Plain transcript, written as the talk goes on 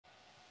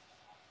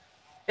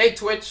Hey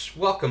Twitch,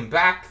 welcome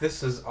back.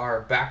 This is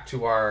our back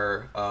to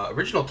our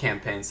original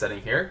campaign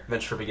setting here,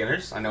 Adventure for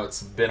Beginners. I know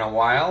it's been a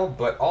while,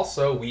 but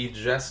also we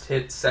just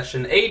hit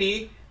session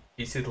 80.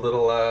 You see the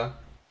little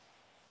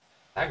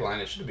tagline?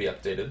 It should be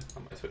updated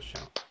on my Twitch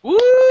channel. Woo!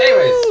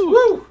 Anyways,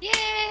 woo! Yay!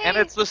 And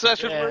it's the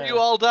session where you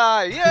all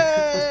die.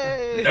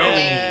 Yay! No.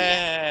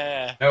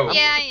 Yeah. No.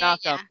 Yeah, Knock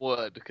yeah. on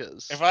wood,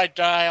 because If I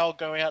die, I'll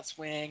go out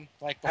swinging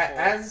like before.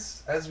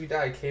 As we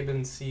die,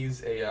 Caben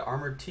sees a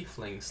armored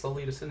tiefling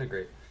slowly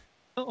disintegrate.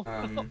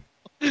 Whatever.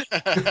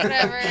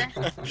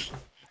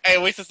 Hey,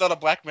 at least it's not a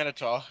black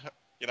minotaur.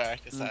 You know,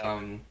 just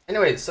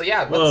Anyway, so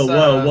yeah, Whoa,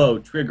 let's whoa!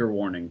 Trigger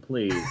warning,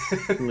 please,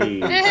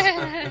 please.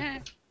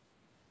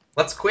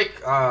 let's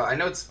quick. I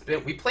know it's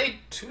been we played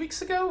 2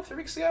 weeks ago, 3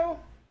 weeks ago.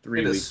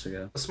 3 It is weeks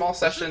ago. A small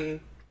session,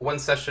 one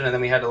session, and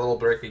then we had a little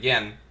break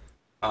again.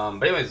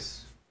 But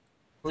anyways,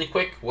 really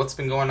quick, what's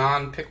been going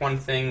on? Pick one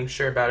thing,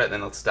 share about it,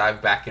 then let's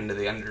dive back into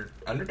the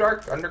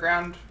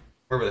underground,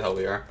 wherever the hell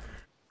we are.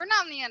 We're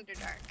not in the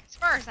Underdark, as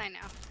far as I know.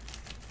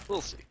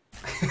 we'll see.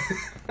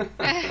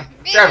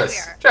 Maybe Travis, we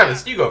are.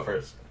 Travis, you go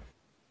first.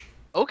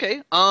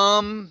 Okay.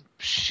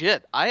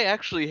 Shit. I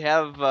actually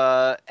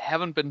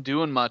haven't been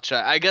doing much.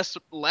 I guess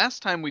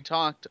last time we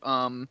talked,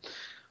 I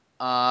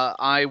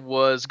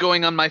was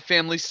going on my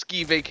family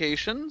ski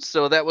vacation,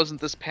 so that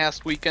wasn't this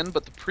past weekend,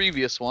 but the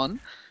previous one.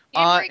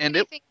 And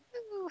it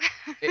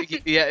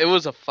it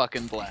was a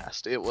fucking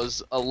blast. It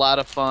was a lot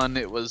of fun.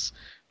 It was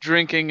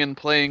drinking and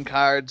playing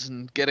cards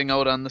and getting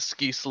out on the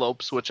ski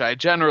slopes, which I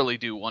generally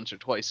do once or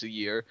twice a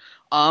year.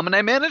 And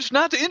I managed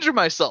not to injure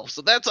myself,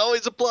 so that's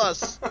always a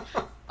plus.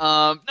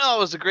 No, it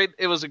was a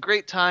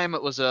great time.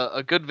 It was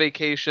a good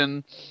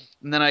vacation.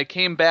 And then I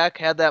came back,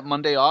 had that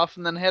Monday off,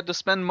 and then had to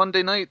spend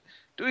Monday night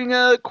doing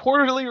a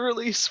quarterly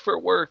release for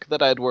work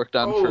that I'd worked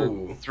on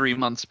for 3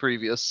 months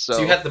previous. So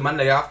you had the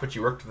Monday off, but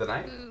you worked the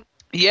night?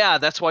 Yeah,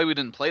 that's why we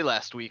didn't play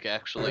last week,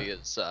 actually,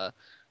 is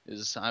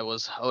I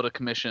was out of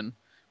commission.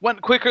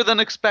 Went quicker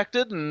than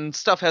expected, and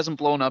stuff hasn't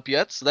blown up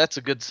yet, so that's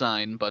a good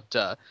sign. But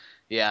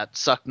yeah, it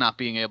sucked not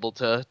being able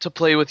to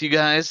play with you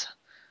guys.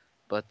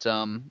 But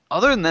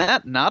other than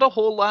that, not a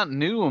whole lot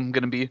new. I'm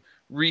going to be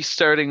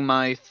restarting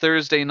my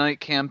Thursday night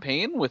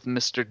campaign with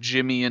Mr.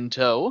 Jimmy in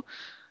tow.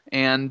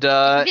 And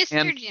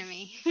Mr.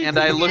 Jimmy. and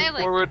I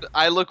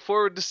look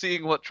forward to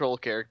seeing what troll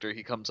character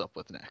he comes up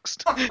with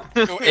next.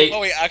 Will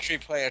we actually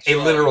play a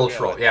troll? A literal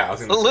troll, yeah. I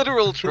was A gonna say.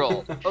 literal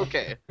troll.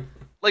 Okay.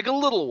 Like a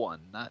little one,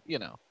 not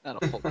a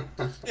full one.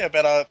 Yeah,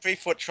 but a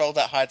 3-foot troll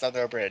that hides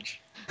under a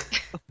bridge.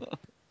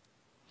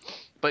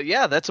 But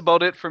yeah, that's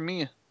about it for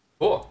me.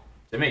 Cool.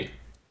 Jimmy,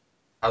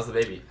 how's the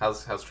baby?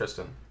 How's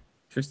Tristan?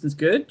 Tristan's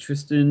good.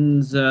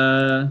 Tristan's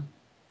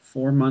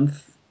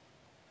 4-month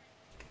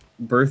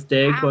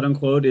birthday, Wow. quote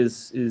unquote,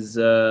 is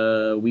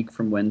a week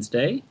from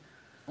Wednesday.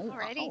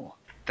 Already? Wow.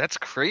 That's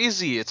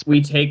crazy. We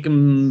take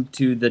him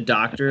to the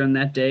doctor on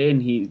that day, and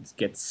he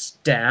gets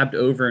stabbed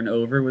over and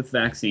over with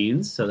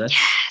vaccines. So that's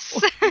Yes!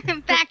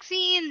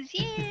 Vaccines,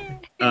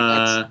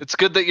 yeah! it's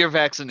good that you're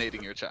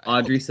vaccinating your child.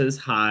 Audrey says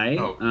hi.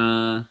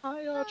 Oh.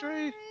 Hi,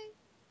 Audrey.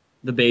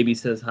 The baby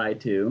says hi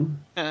too.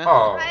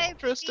 Oh, Hi,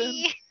 Tristan.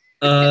 baby.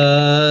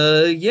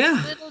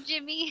 Yeah. Little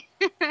Jimmy.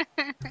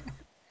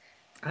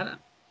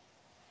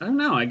 I don't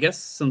know. I guess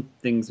some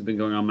things have been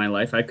going on in my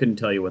life. I couldn't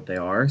tell you what they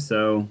are,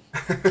 so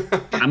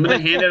I'm gonna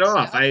hand it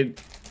off. I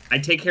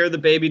take care of the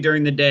baby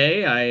during the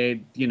day.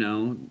 I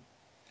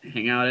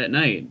hang out at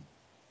night.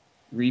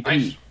 Repeat.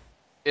 Nice.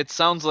 It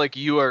sounds like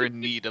you are in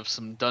need of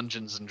some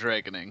Dungeons and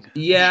Dragoning.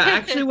 Yeah,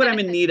 actually, what I'm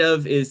in need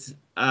of is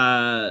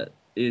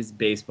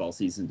baseball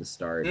season to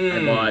start.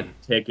 I bought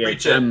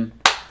tickets.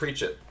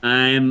 Preach it.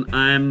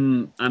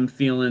 I'm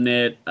feeling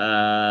it.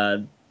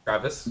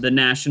 Travis? The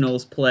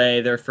Nationals play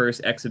their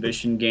first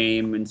exhibition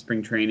game in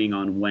spring training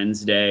on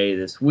Wednesday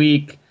this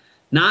week.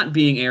 Not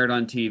being aired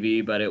on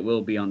TV, but it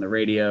will be on the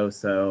radio,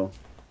 so...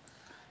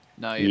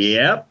 Nice.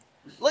 Yep.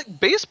 Like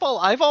baseball,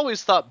 I've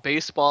always thought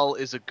baseball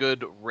is a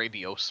good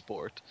radio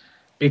sport.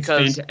 It's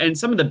Because- fantastic. And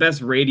some of the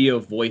best radio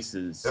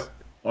voices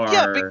are...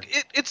 Yeah, but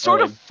it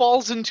sort of like-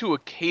 falls into a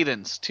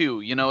cadence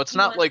too. You know, it's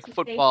not like wants to say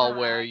football hi.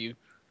 where you.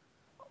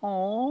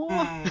 Oh.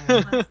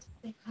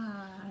 Say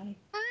hi.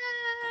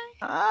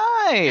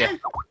 Hi.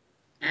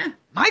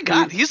 My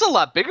God, he's a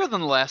lot bigger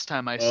than the last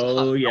time I saw.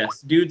 Oh,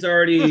 yes. Dude's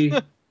already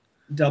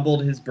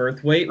doubled his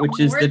birth weight, which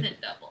is More than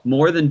double.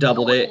 more than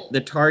doubled it. Oh.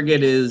 The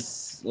target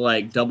is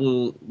like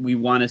double. We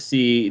want to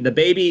see the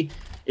baby.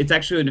 It's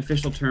actually an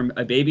official term.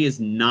 A baby is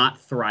not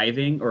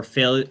thriving or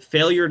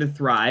failure to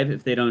thrive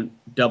if they don't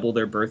double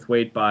their birth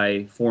weight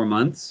by 4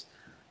 months.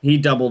 He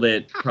doubled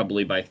it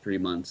probably by 3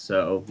 months.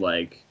 So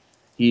like,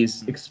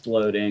 he's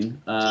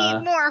exploding.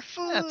 Eat more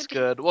food. That's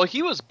good. Well,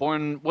 he was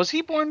born. Was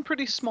he born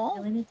pretty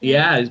small?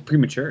 Yeah, he's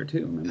premature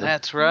too. Remember?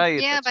 That's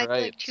right. Yeah, that's by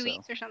right. like 2 so-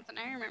 weeks or something,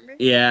 I remember.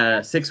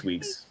 Yeah, 6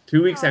 weeks.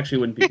 2 weeks Oh. actually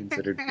wouldn't be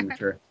considered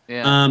premature.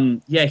 Yeah.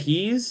 Yeah,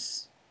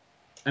 he's.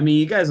 I mean,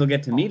 you guys will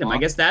get to meet him. I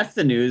guess that's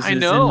the news. I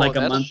Is know, in like a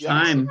that's month's yes.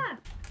 time,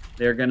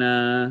 they're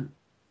gonna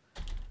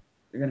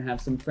You're gonna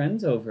have some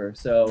friends over.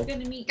 So We're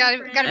gonna meet. Gotta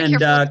your be friends. And,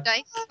 careful with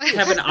dice.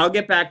 Kevin, I'll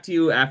get back to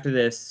you after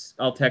this.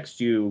 I'll text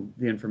you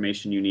the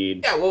information you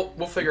need. Yeah, we'll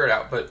figure it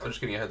out, but I'm just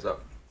giving you a heads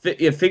up.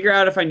 Figure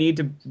out if I need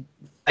to.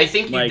 I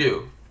think you Like,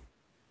 do.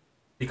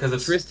 Because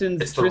it's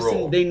Tristan's the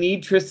rule. They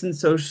need Tristan's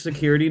social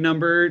security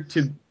number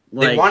to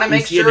like. They want to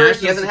make is he a sure he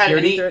national hasn't had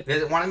security any. threat?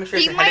 They want to make sure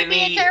He he hasn't had might be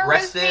a any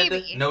terrorist, arrested,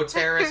 maybe. no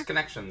terrorist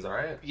connections. All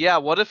right. Yeah,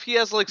 what if he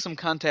has like some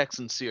contacts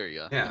in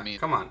Syria? Yeah. I mean,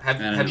 Come on.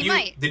 Have He you?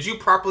 might. Did you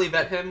properly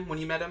vet him when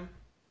you met him?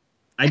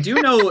 I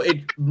do know it.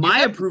 My you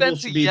haven't approval been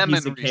should to be a Yemen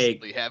piece of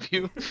cake. recently, have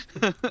you?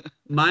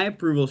 My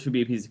approval should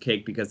be a piece of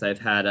cake because I've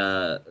had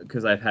a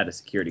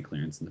security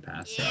clearance in the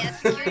past. So. Yeah,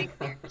 security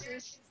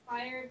clearances.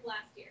 Expired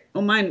last year.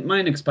 Oh,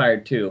 mine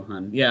expired too,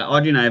 hon. Yeah,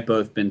 Audrey and I have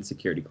both been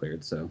security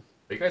cleared, so.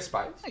 Are you guys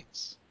spies?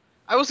 Nice.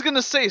 I was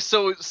gonna say,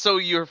 so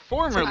you're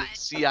formerly Fine.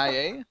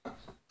 CIA?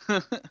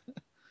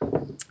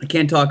 I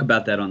can't talk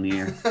about that on the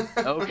air.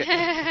 Okay.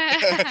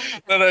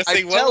 No, see,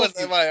 I'd one tell was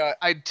you. MI.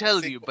 I'd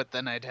tell See- you, but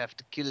then I'd have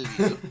to kill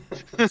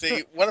you.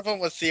 See, one of them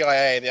was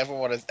CIA, the other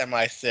one was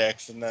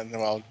MI6, and then,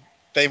 well,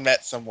 they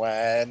met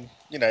somewhere, and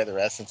you know the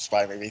rest in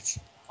spy movies.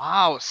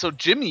 Wow, so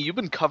Jimmy, you've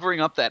been covering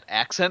up that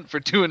accent for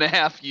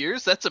 2.5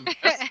 years? That's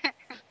impressive.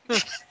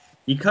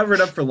 You cover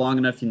it up for long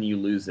enough and you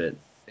lose it.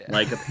 Yeah.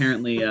 Like,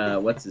 apparently,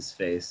 what's his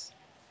face?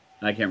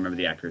 I can't remember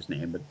the actor's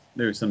name, but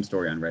there was some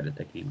story on Reddit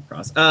that came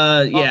across.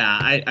 Yeah,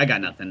 I got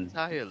nothing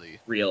Entirely.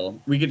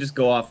 real. We could just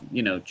go off,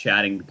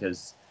 chatting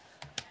because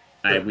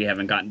we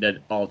haven't gotten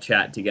to all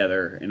chat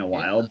together in a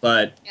while.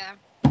 But Yeah.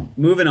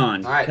 moving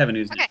on, All right. Kevin,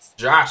 who's Okay. next?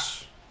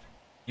 Josh,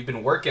 you've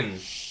been working.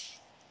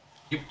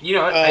 You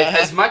know,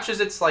 as much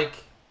as it's like,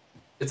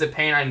 it's a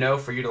pain, I know,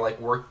 for you to like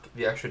work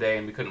the extra day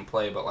and we couldn't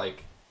play, but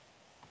like,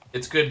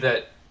 it's good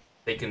that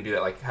they can do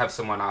that. Like, have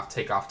someone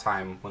take off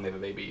time when they have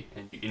a baby,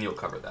 and you'll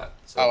cover that.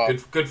 So Oh, well.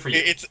 good for you.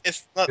 It's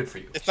not Good for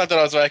you. it's not that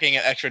I was working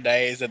an extra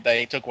days, that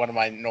they took one of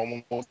my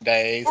normal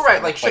days. All right,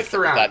 and like replaced shift it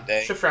with around, that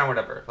day. shift around,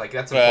 whatever. Like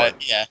that's But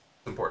important. yeah,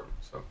 It's important.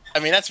 So I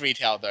mean that's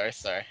retail though,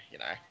 so you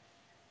know.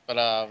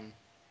 But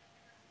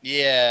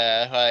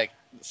yeah, like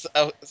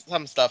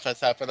some stuff has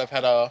happened. I've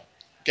had a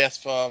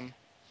guest from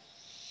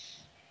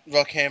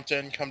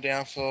Rockhampton come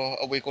down for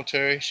a week or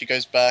two. She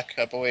goes back,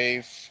 I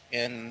believe,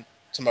 in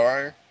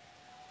tomorrow.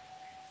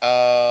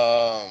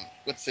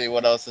 Let's see,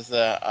 what else is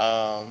there?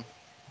 Well,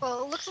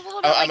 it looks a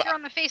little bit I'm- like you're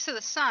on the face of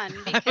the sun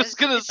I because was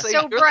gonna it's say,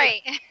 so you're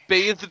bright.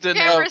 Bathed in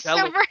Camera's so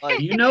angelic bright. light.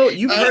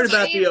 You've heard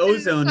about the Bathed in the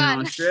ozone in sun.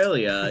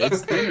 Australia.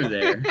 It's thinner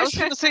there. I was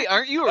gonna say,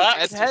 aren't you a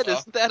That's redhead? tough.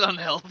 Isn't that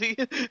unhealthy?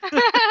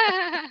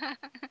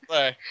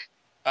 So,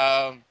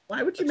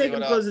 Why would you Let's make see him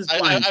what close else. his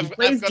blinds? He I've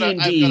plays got a-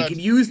 D&D. I've He got a- could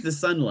use the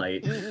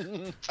sunlight. I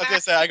was gonna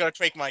say I gotta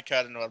tweak my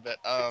curtain a little bit.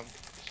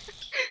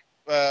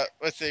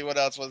 Let's see what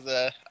else was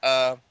there.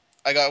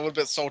 I got a little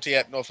bit salty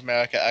at North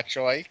America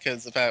actually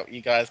because apparently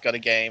you guys got a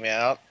game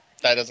out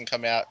that doesn't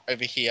come out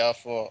over here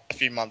for a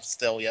few months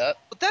still yet.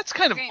 But that's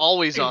kind of Great.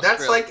 always Dude, Australia.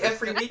 that's like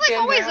every That's weekend.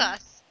 like always man.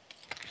 us.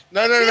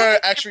 No.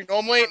 Actually,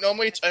 normally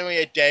it's only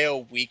a day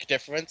or week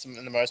difference in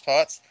the most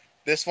parts.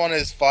 This one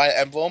is Fire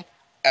Emblem,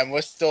 and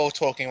we're still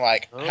talking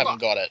like Oh.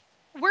 haven't got it.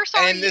 We're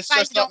sorry. And you it's guys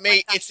just not don't me;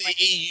 like it's us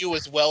the EU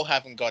as well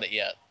haven't got it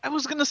yet. I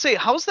was gonna say,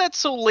 how's that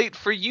so late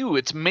for you?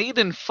 It's made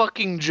in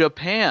fucking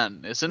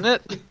Japan, isn't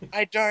it?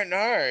 I don't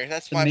know.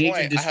 That's The my major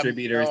point.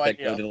 distributors I have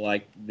that no go idea. to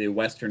like the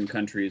Western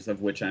countries,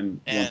 of which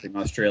I'm And- lumping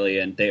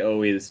Australia, and they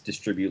always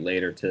distribute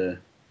later to.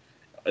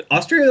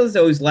 Australia's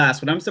always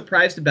last. What I'm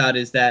surprised about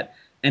is that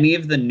any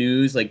of the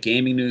news, like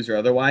gaming news or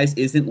otherwise,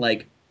 isn't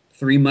like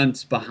 3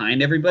 months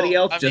behind everybody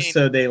Well, else, I just mean-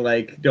 so they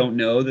like don't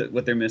know that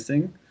what they're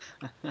missing.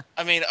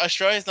 I mean,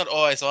 Australia's not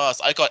always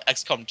last. I got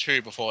XCOM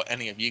 2 before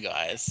any of you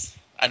guys.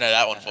 I know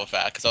that one for a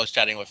fact because I was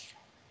chatting with.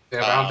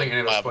 Yeah, but I don't think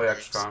any of us Bible play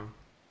groups. XCOM.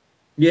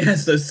 Yeah,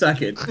 so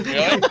suck it.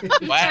 Really?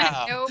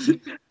 Wow. Nope.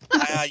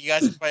 You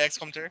guys play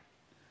XCOM 2?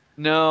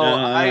 No, No,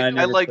 I I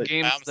never like played-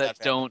 games I'm sad that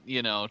fan.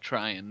 don't,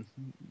 try and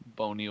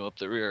bone you up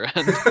the rear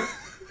end.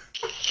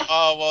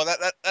 Oh well,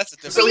 that's a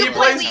different. So he You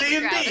story. plays play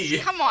League, D&D.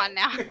 Travis. Come on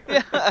now.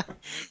 Yeah.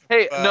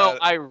 Hey, no,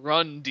 But- I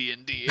run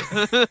D&D.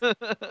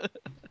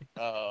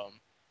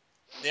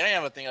 The only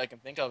other thing I can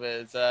think of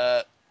is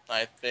I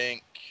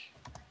think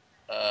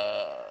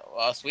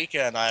last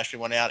weekend I actually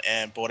went out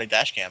and bought a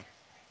dash cam.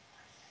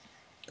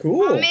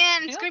 Cool. Oh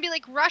man, it's Yeah. gonna be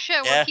like Russia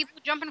where Yeah. people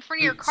jump in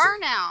front of your So- car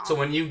now. So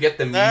when you get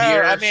the No,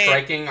 meteor I mean-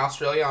 striking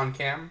Australia on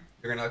cam,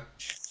 you're gonna.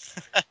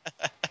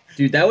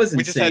 Dude, that was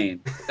We just had-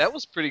 insane. That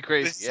was pretty We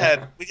crazy. just,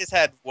 Yeah.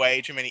 had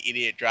way too many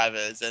idiot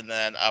drivers, and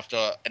then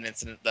after an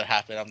incident that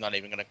happened, I'm not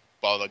even gonna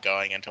bother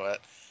going into it.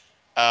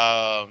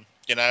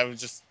 We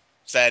just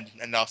said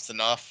enough's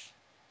enough.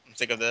 I'm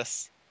sick of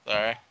this.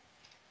 Sorry.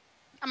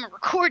 I'm gonna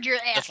record your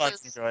The fun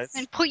asses enjoys.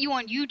 and put you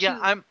on YouTube.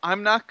 Yeah,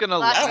 I'm not gonna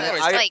Lots I of don't lie.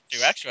 always I- like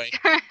to actually.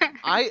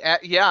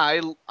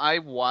 I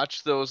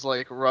watch those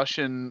like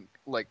Russian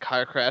like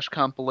car crash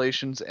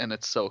compilations and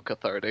it's so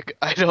cathartic.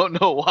 I don't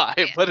know why,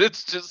 Yeah. but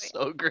it's just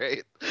so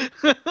great.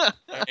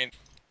 I mean,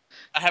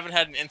 I haven't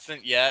had an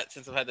incident yet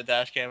since I've had the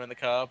dash cam in the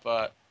car,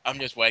 but I'm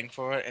just waiting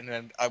for it, and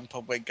then I'm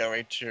probably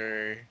going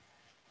to,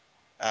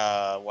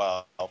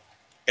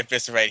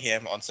 eviscerate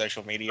him on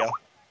social media. I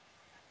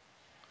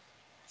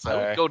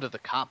would So, go to the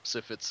cops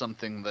if it's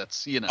something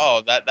that's, you know.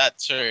 oh, that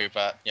too,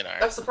 but you know.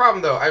 That's the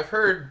problem, though. I've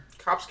heard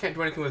cops can't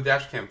do anything with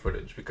dash cam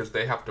footage because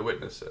they have to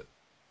witness it.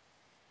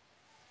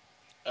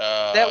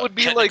 That would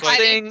be like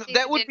technically-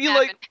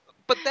 saying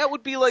but that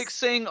would be like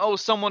saying, oh,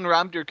 someone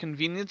robbed your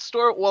convenience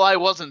store. Well, I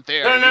wasn't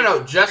there.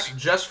 No.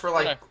 Just for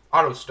like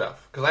auto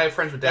stuff. Because I have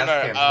friends with dash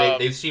No, cams.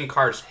 They've seen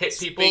cars hit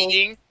people.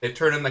 Speeding. They've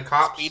turned in the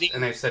cops, Speeding.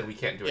 and they've said we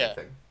can't do Yeah.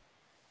 anything.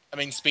 I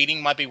mean,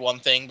 speeding might be one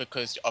thing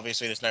because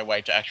obviously there's no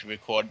way to actually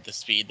record the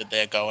speed that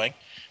they're going.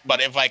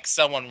 But if like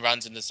someone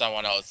runs into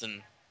someone else,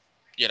 then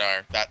you know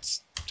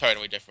that's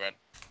totally different.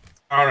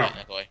 I don't know.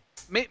 Technically.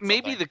 Maybe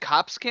Something. the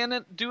cops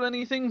can't do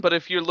anything, but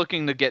if you're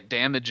looking to get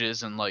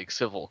damages in like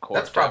civil court,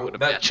 That's probably- I would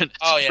that- imagine it's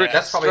Oh yeah, pretty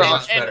That's probably strong.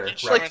 much better.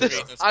 And Right. Like this,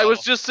 reasons I was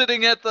well. just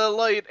sitting at the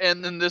light,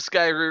 and then this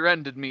guy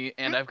rear-ended me,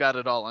 and I've got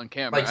it all on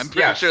camera. Like, I'm pretty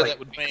yeah, sure like that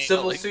would be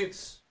Civil like,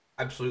 suits,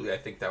 absolutely, I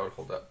think that would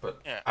hold up. But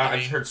Yeah, I mean,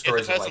 just heard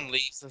stories if the of person like,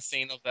 leaves the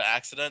scene of the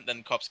accident,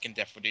 then cops can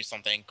definitely do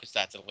something because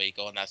that's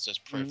illegal and that's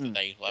just proof Mhm. that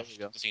they There left you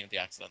go. the scene of the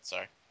accident.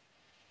 So,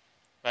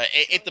 but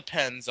it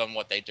depends on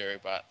what they do.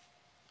 But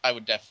I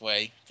would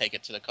definitely take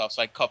it to the cops.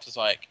 Like cops is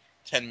like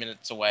 10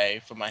 minutes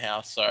away from my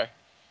house, so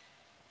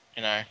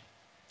you know,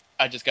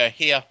 I just go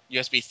here,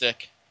 USB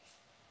stick,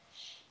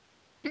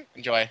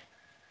 enjoy.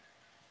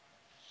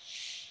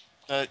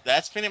 So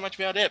that's pretty much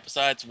about it.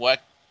 Besides work,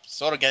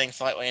 sort of getting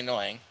slightly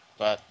annoying,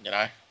 but you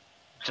know.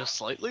 just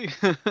slightly.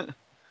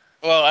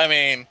 Well, I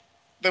mean,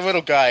 the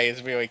little guy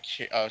is really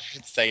cute. Oh, I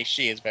should say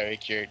she is very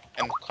cute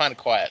and kind of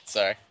quiet.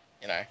 So,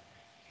 you know,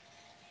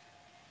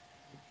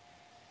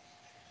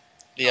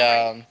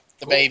 the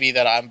Cool. baby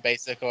that I'm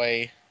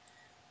basically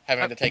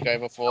having to take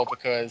over for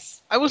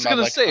because I was the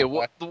gonna mother say, can't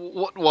what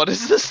work. what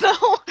is this now?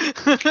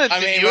 I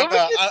mean, you remember,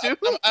 ever get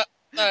to?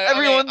 no, I mean,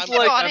 Everyone's I'm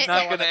like, covering I'm for not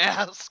someone gonna that-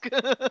 ask.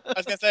 I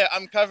was gonna say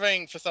I'm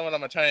covering for someone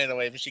on maternity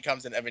leave, and she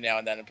comes in every now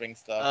and then and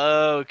brings the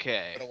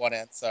Okay, little one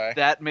in. So,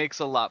 that makes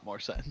a lot more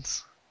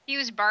sense. He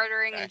was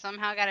bartering Okay. and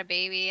somehow got a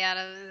baby out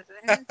of it.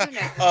 Who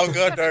knows? oh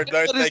god, no,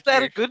 But is thank that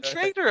you. a good No,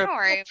 trait thank or a Don't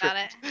worry bad about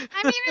it. trait?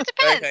 I mean, it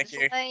No, depends. thank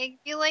you. Like,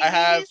 you like I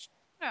have babies?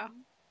 No.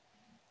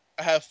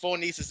 I have 4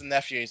 nieces and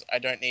nephews. I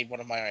don't need one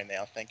of my own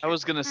now. Thank I you.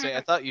 was gonna say,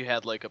 I thought you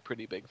had like a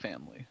pretty big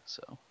family,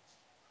 so.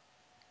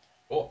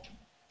 cool.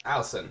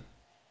 Allison,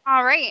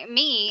 All right,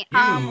 me.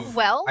 You've-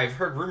 Well, I've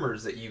heard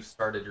rumors that you've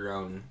started your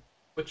own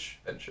Twitch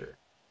venture.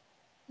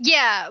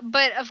 yeah,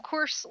 but of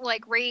course,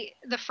 like right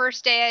the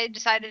first day I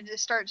decided to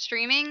start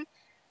streaming,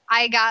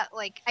 I got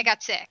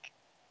sick.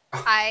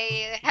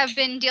 I have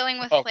been dealing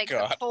with Oh, like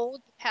God. a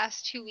cold the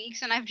past 2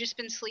 weeks, and I've just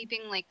been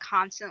sleeping like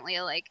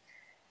constantly, like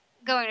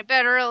going to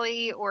bed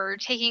early or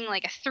taking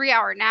like a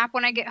 3-hour nap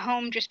when I get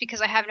home just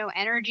because I have no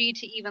energy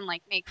to even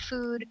like make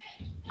food.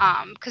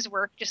 Because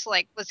work just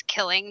like was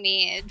killing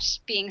me, and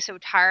just being so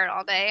tired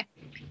all day.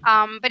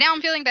 But now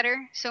I'm feeling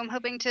better, so I'm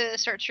hoping to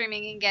start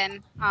streaming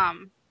again.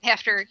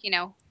 After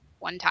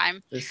one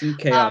time. There's some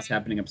chaos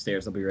happening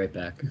upstairs. I'll be right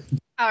back.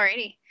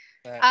 Alrighty.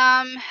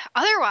 Right.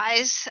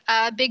 Otherwise,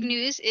 big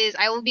news is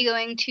I will be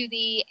going to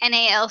the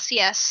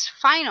NALCS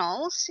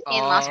finals in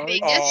Las Oh,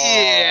 Vegas.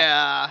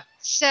 Yeah.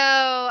 So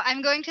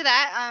I'm going to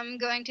that. I'm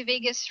going to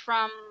Vegas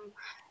from,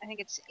 I think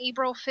it's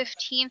April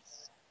 15th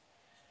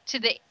to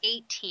the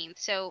 18th.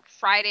 So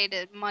Friday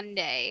to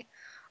Monday.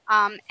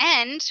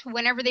 And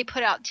whenever they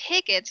put out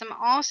tickets, I'm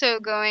also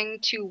going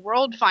to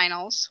World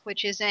Finals,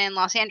 which is in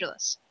Los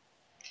Angeles.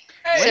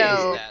 When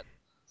So- is that?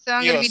 So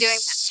I'm you going are to be doing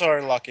that. so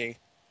lucky.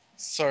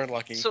 So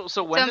lucky. So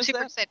So when I'm is super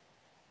that? excited.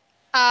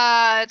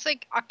 It's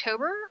like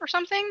October or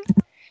something.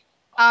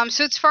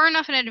 So it's far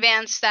enough in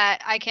advance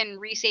that I can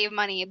resave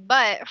money.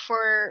 But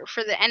for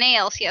the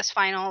NALCS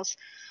finals,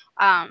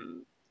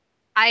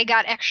 I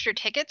got extra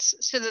tickets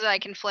so that I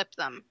can flip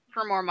them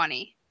for more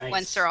money once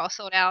Nice. they're all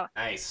sold out.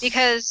 Nice.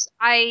 Because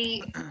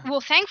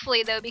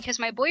thankfully though, because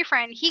my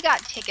boyfriend, he got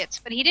tickets,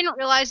 but he didn't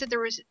realize that there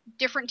was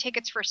different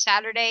tickets for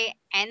Saturday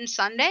and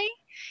Sunday.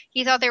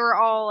 He thought they were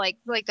all like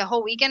the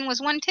whole weekend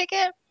was one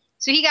ticket.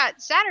 So he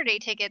got Saturday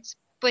tickets,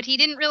 but he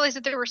didn't realize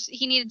that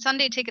he needed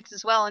Sunday tickets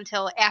as well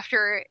until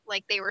after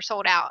like they were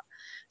sold out.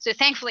 So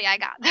thankfully I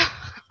got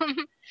them.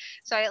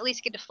 So I at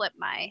least get to flip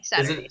my is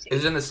Saturday it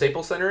tickets. in the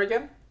Staples Center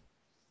again?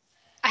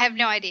 I have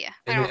no idea.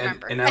 I In- don't in-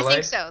 remember. in I LA?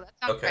 think so. That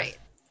sounds Okay. right.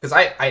 Because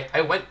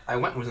I went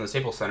and was in the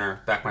Staples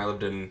Center back when I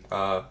lived in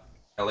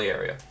LA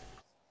area.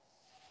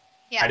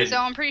 Yeah, didn't- so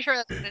I'm pretty sure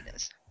that's what it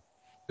is.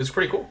 It's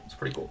pretty cool. It's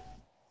pretty cool.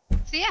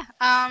 So yeah,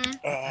 Uh,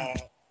 I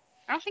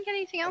don't think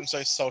anything I'm else.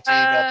 so salty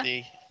about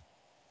the.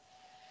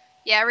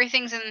 Yeah,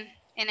 everything's in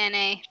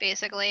NA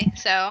basically.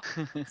 So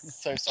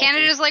So salty.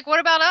 Canada's like, what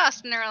about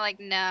us? And they're like,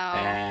 no.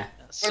 Eh,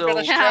 What So about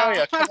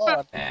Australia? Come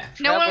on. eh.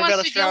 No one What about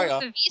wants to deal with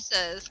Australia? the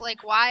visas.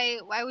 Like, why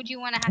would you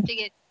want to have to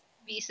get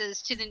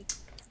visas to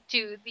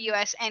the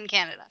U.S. and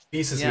Canada?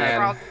 Pieces, Yeah.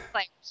 For all man. the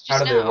players? How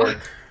Just do they no.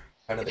 work?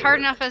 How do It's they hard work?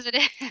 enough as it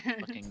is.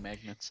 fucking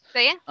magnets. So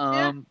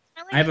yeah.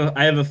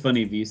 I have a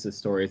funny visa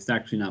story. It's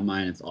actually not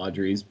mine. It's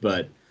Audrey's,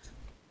 but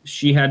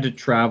she had to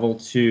travel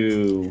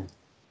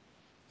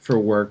for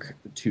work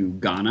to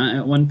Ghana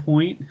at one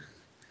point,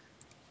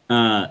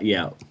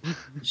 Yeah.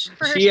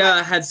 For her She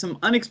smile. had some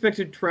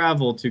unexpected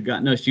travel to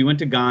Ghana. No, she went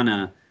to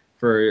Ghana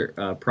for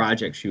a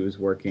project she was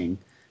working,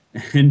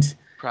 and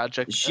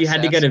Project she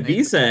had to get a Assassinate the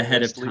visa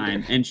ahead of Terrorist Leader.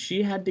 time,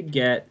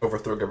 and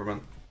Overthrow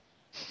government.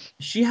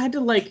 she had to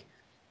like,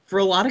 for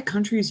a lot of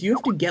countries, you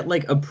have to get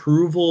like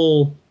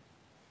approval,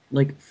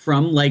 like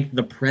from like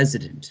the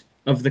president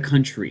of the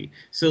country.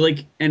 So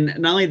like, and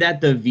not only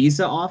that, the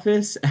visa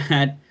office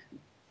at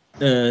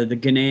the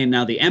Ghanaian,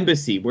 now the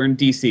embassy. We're in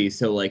DC,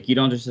 so like you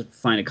don't just have to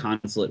find a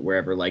consulate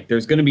wherever. Like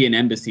there's going to be an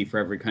embassy for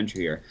every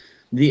country here.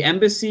 The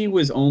embassy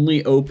was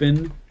only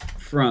open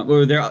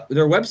or their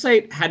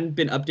website hadn't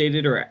been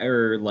updated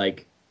or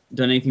like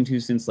done anything to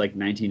since like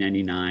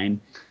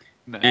 1999,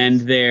 Nice. and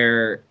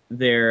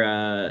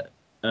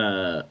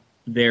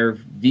their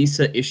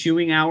visa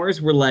issuing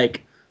hours were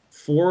like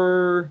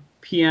 4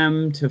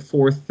 p.m. to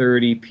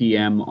 4:30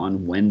 p.m.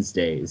 on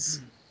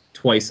Wednesdays,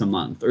 twice a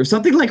month, or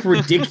something like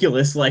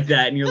ridiculous like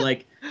that. And you're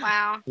like,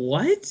 Wow.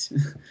 what?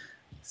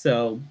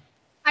 So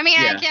I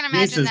mean, Yeah, I can't imagine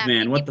visas, that man,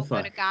 many what the people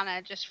go to fuck?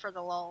 Ghana just for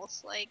the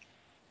lulz. Like,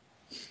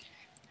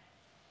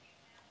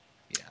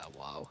 Yeah,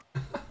 wow.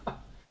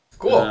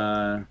 Cool.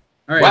 all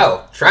right.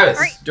 Well, Travis,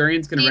 All right.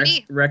 Durian's gonna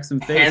D&D. wreck some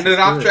face. hand it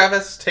Let's off, do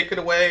Travis. Take it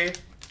away.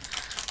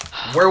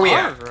 Where we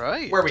at? All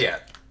right. Where we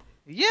at?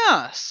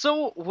 Yeah,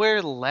 so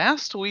where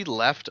last we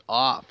left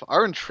off,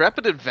 our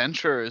intrepid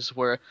adventurers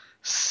were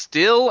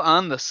still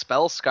on the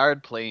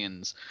spell-scarred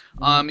plains.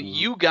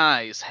 You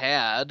guys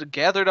had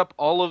gathered up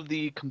all of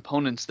the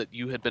components that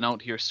you had been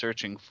out here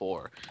searching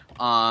for.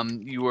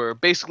 You were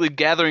basically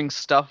gathering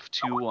stuff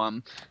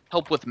to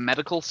help with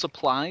medical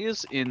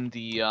supplies in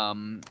the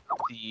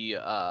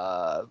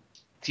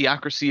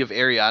Theocracy of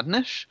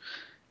Ariadnish.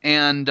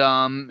 And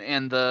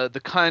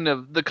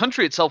the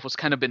country itself was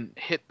kind of been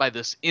hit by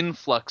this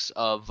influx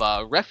of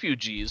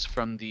refugees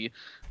from the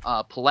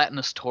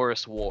Palatinus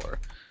Taurus War.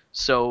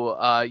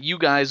 So you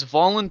guys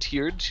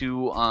volunteered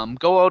to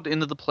go out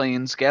into the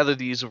plains, gather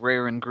these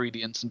rare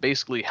ingredients, and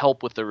basically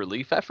help with the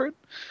relief effort.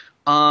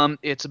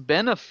 It's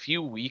been a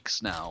few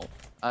weeks now.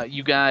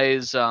 You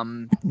guys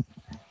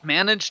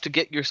managed to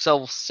get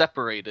yourselves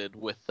separated,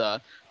 with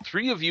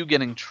 3 of you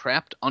getting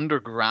trapped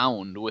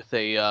underground with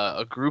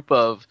a group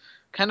of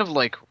kind of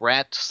like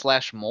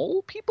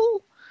rat/mole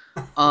people.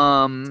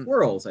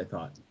 Squirrels, I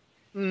thought.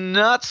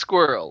 Not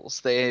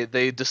squirrels.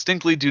 They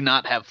distinctly do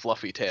not have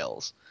fluffy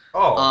tails.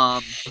 Oh,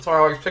 that's how I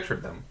always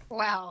pictured them.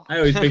 wow. I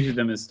always pictured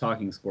them as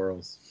talking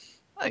squirrels.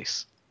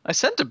 Nice. I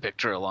sent a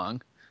picture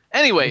along.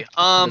 Anyway,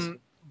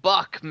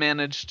 Buck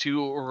managed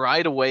to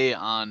ride away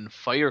on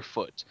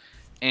Firefoot,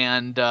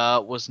 and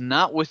was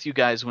not with you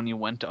guys when you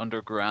went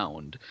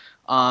underground.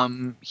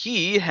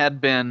 He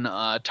had been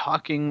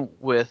talking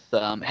with,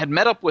 had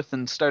met up with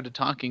and started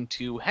talking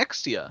to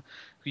Hextia,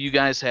 who you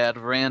guys had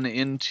ran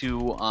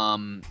into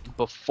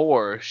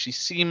before. She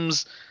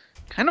seems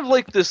kind of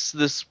like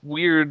this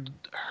weird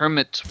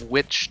hermit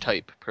witch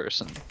type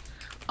person.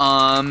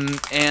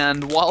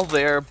 And while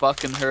there,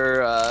 Buck and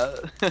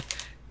her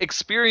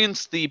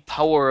experienced the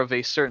power of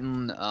a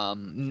certain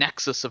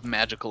nexus of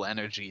magical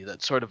energy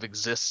that sort of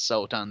exists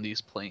out on these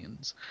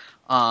plains,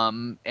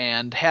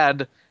 and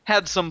had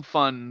some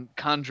fun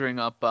conjuring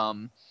up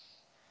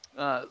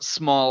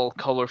small,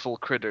 colorful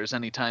critters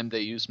anytime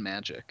they use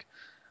magic.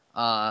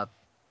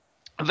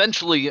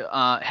 Eventually,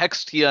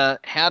 Hextia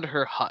had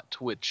her hut,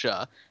 which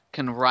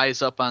can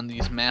rise up on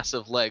these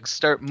massive legs,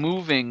 start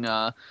moving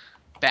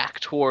back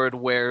toward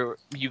where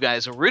you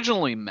guys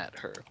originally met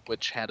her,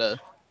 which had a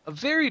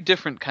very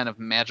different kind of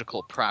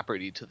magical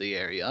property to the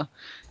area.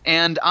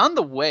 And on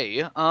the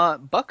way,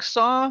 Buck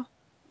saw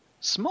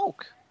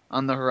smoke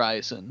on the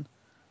horizon.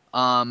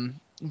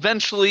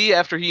 Eventually,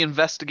 after he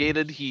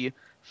investigated, he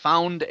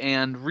found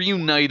and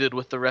reunited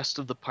with the rest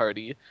of the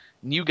party,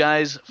 and you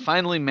guys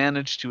finally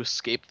managed to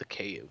escape the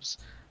caves.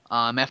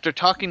 After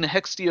talking to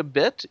Hextia a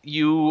bit,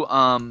 you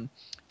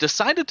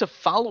decided to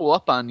follow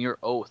up on your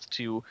oath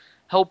to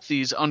help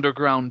these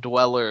underground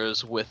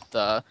dwellers with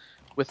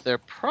their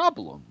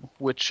problem,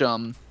 which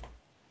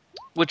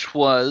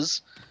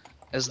was,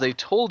 as they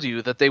told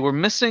you, that they were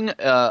missing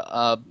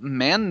a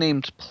man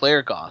named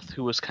Plergoth,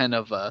 who was kind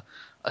of a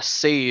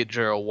sage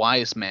or a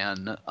wise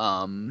man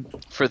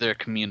for their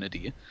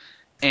community.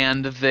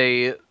 And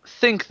they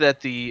think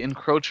that the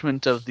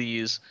encroachment of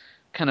these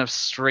kind of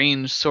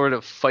strange, sort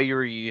of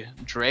fiery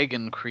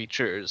dragon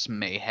creatures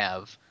may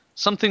have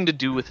something to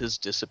do with his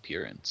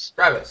disappearance.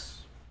 Travis,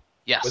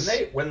 Yes.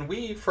 when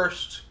we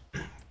first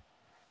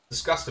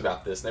discussed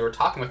about this, and they were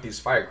talking about these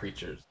fire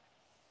creatures,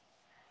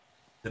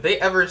 did they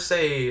ever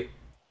say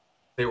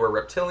they were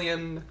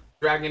reptilian,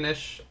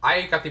 dragonish?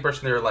 I got the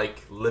impression they were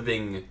like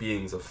living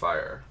beings of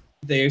fire.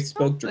 They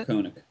spoke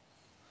Draconic.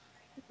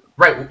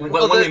 Right, when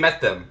Well, we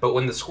met them, but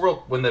when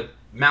the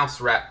mouse,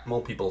 rat,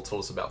 mole people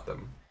told us about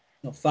them.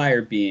 No,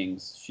 fire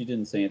beings. She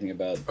didn't say anything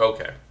about.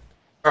 Okay.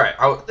 Alright,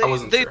 I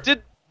wasn't they sure.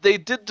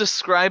 did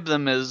describe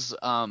them as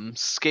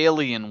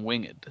scaly and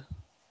winged,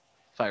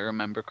 if I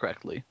remember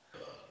correctly.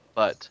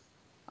 But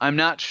I'm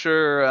not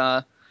sure.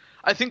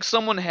 I think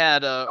someone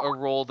had a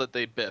role that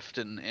they biffed,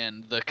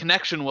 and the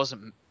connection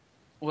wasn't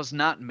was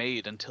not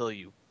made until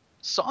you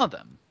saw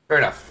them. Fair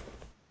enough.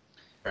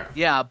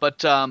 Yeah,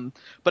 but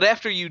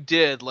after you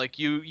did, like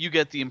you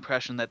get the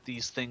impression that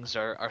these things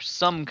are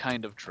some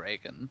kind of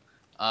dragon.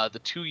 The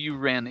two you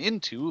ran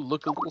into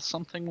look a little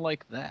something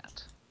like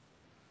that.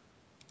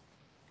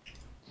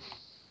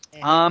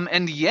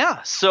 And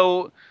yeah,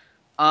 so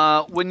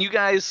when you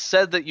guys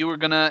said that you were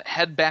gonna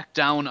head back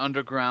down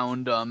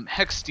underground,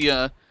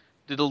 Hextia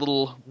did a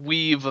little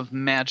weave of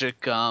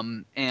magic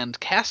and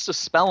cast a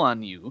spell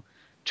on you,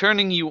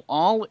 turning you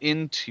all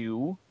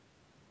into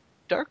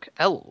dark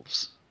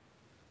elves.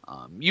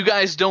 You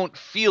guys don't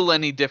feel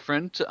any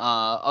different,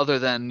 other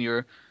than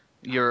your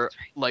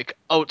like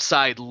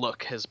outside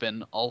look has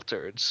been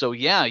altered. So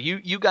yeah,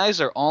 you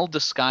guys are all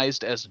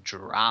disguised as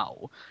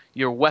drow.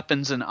 Your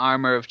weapons and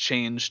armor have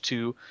changed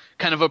to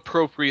kind of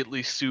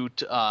appropriately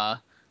suit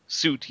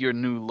your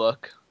new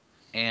look.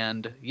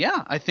 And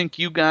yeah, I think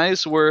you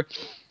guys were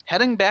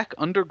heading back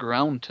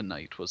underground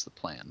tonight was the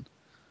plan.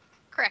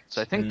 Correct.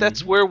 So I think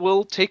that's where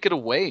we'll take it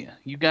away.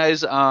 You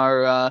guys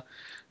are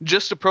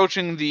just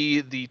approaching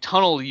the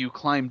tunnel you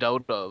climbed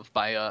out of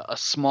by a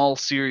small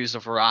series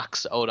of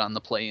rocks out on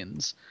the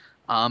plains.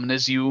 And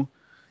as you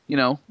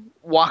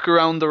walk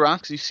around the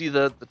rocks, you see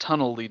the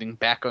tunnel leading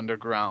back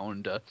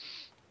underground.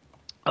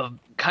 A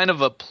kind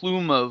of a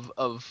plume of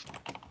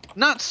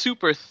not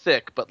super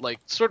thick, but like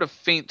sort of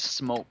faint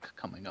smoke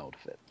coming out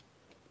of it.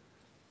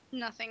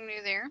 Nothing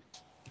new there.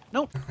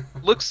 Nope.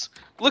 Looks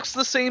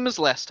the same as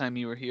last time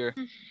you were here.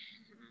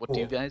 What do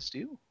you guys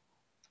do?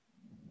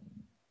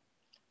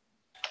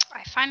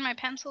 I find my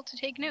pencil to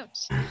take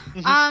notes.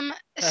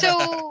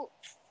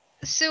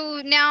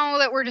 So now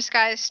that we're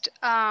disguised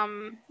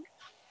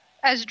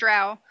as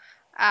drow,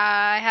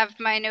 I have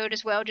my note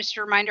as well. Just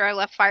a reminder, I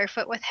left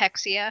Firefoot with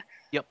Hexia.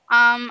 Yep.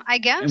 I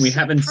guess. And we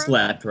haven't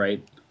slept,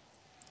 right?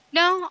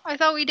 No, I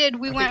thought we did.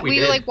 We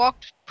did. like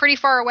walked pretty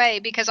far away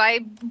because I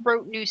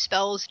wrote new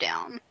spells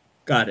down.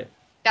 Got it.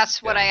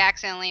 That's what I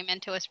accidentally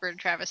meant to whisper to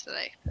Travis that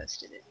I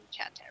posted it in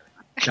chat to everyone.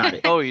 Got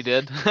it. Oh, you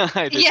did?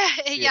 I did.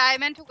 Yeah, I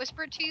meant to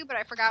whisper it to you, but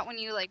I forgot when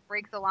you like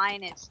break the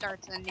line, it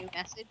starts a new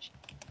message.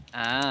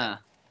 Ah.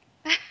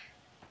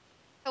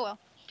 Oh well.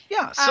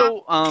 Yeah.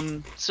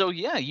 So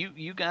yeah,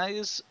 you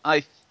guys,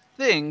 I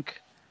think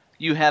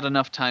you had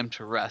enough time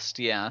to rest.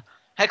 Yeah.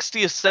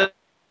 Hextia said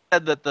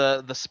that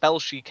the spell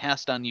she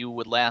cast on you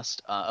would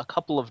last a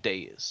couple of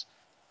days.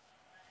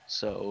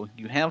 So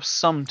you have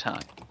some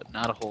time, but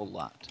not a whole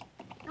lot.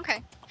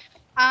 Okay.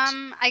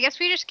 I guess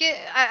we just get.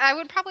 I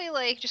would probably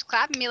like just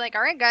clap and be like,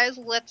 "All right, guys,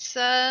 let's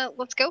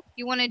go.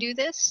 You want to do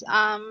this?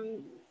 Might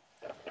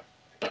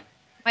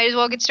as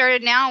well get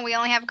started now. We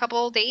only have a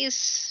couple of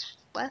days,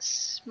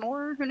 less,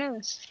 more. Who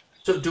knows?"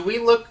 So do we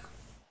look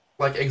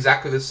like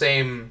exactly the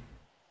same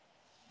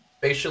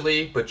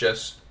facially, but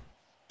just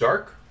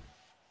dark?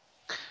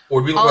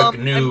 Or do we look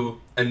like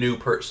a new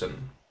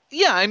person?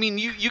 Yeah, I mean,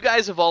 you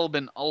guys have all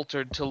been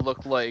altered to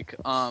look like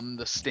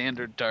the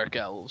standard dark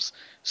elves.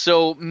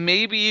 So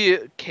maybe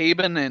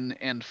Caben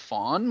and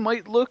Fawn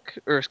might look,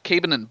 or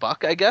Caben and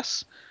Buck, I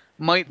guess,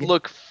 might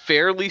look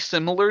fairly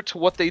similar to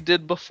what they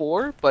did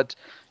before. But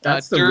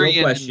That's the Durian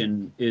real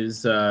question: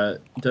 is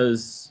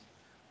does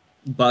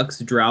Buck's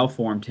drow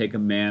form take a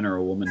man or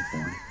a woman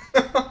form?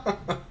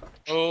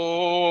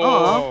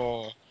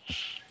 Oh.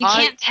 You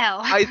can't tell.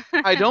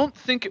 I don't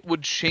think it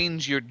would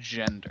change your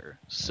gender.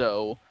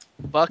 So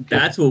Buck.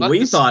 That's what Buck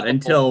we is thought still-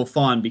 until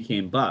Fawn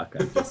became Buck.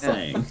 I'm just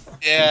saying.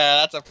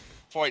 Yeah, that's a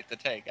point to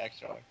take,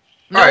 actually.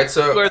 No, All right,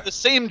 so you are the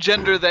same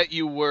gender that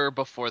you were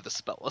before the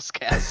spell was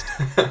cast.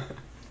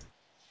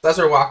 as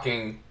we're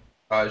walking,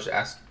 I just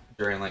asked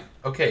Durian, like,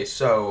 okay,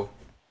 so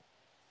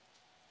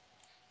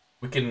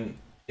we can,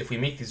 if we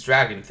meet these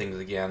dragon things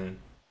again,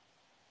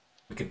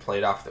 we can play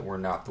it off that we're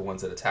not the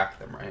ones that attack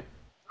them, right?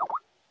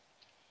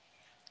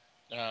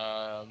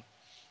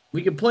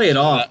 We could play it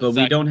off, but we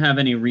Zach- don't have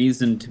any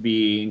reason to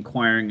be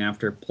inquiring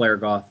after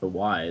Plergoth the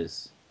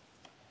Wise.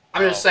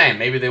 I'm just saying,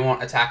 maybe they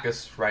won't attack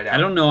us right out. I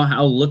don't know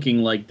how looking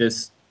like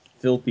this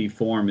filthy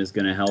form is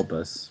going to help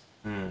us.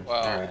 Well,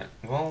 Alright.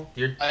 Well,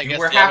 I guess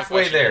we're the other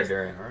halfway question there, is-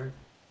 Durian, alright?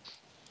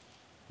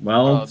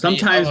 Well, the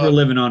sometimes other- we're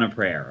living on a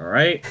prayer, all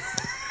right?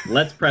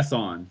 Let's press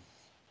on.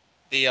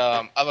 The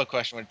other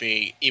question would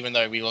be, even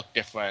though we look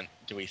different,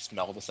 do we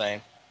smell the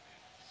same?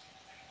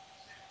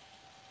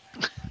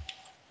 You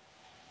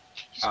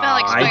smell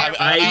like I- spider.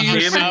 I You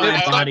examined said my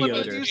that- body Did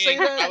odor. you say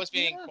that? I was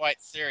being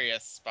quite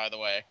serious, by the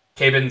way.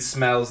 Caben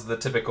smells the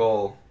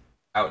typical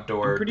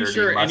outdoor I'm pretty dirty,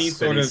 sure any musty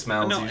sort of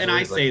smells no, usually. and I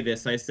Like, say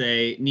this. I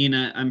say,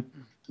 Nina,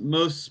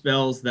 most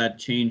spells that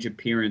change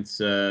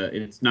appearance.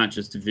 It's not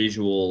just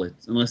visual,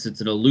 unless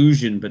it's an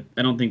illusion. But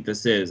I don't think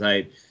this is.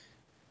 I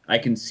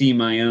can see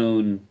my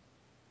own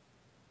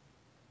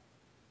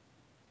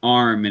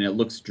arm, and it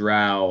looks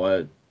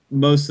drow.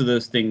 Most of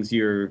those things,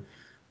 your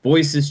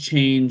voice has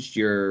changed.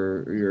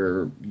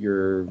 Your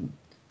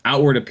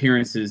outward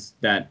appearances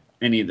that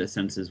any of the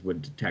senses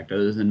would detect,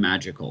 other than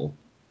magical,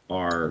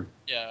 are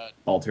Yeah.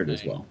 altered as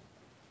Dang. well.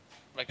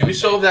 Like do we I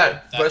still have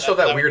said, that, do I still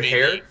have that would weird be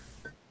hair? me.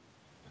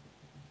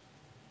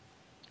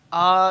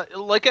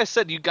 Like I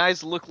said, you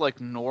guys look like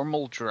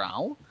normal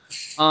drow.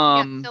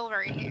 Yeah,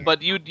 silvery hair.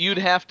 But you'd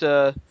have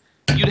to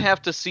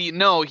see.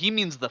 No, he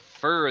means the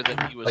fur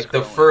that he was Like the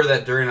growing. fur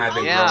that Durian and I have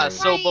been Yeah, growing.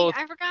 so both-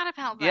 I forgot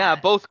about that. Yeah,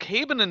 both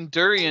Caben and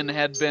Durian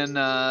had been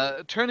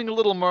turning a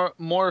little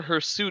more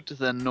hirsute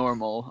than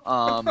normal.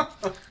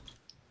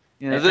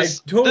 You know, I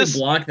totally this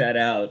blocked that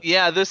out.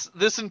 yeah,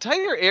 this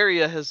entire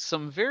area has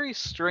some very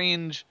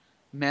strange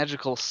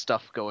magical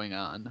stuff going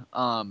on.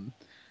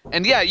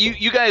 And yeah,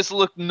 you guys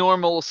look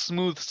normal,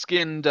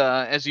 smooth-skinned,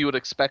 as you would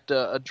expect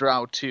a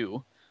drow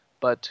to.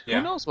 But Yeah.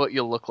 who knows what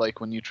you'll look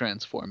like when you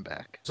transform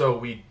back? So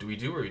do we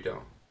do or we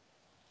don't?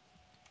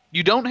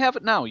 You don't have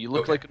it now. You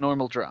look Okay. like a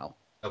normal drow.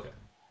 Okay.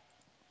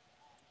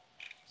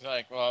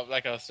 Like, well,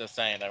 like I was just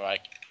saying, that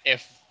like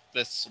if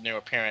this new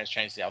appearance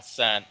changes the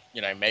scent,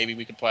 maybe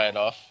we could play it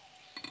off.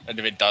 And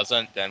if it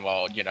doesn't, then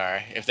well,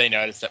 if they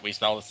notice that we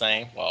smell the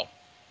same, well,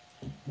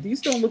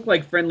 These don't look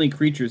like friendly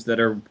creatures that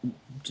are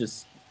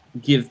just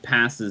give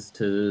passes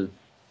to.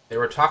 They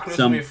were talking to us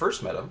Some- when we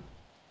first met them.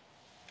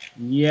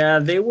 Yeah,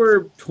 they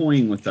were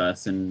toying with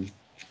us, and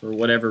for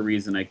whatever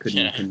reason, I couldn't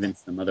Yeah.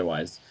 convince them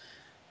otherwise.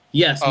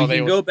 Yes, Oh, we they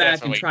can were go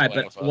back and definitely try, playing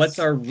but with us. what's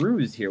our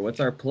ruse here? What's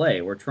our play?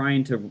 We're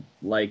trying to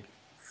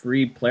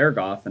free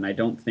Plergoth, and I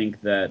don't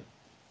think that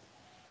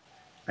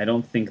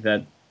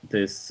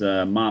this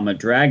mama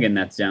dragon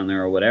that's down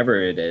there or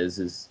whatever it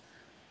is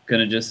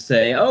gonna just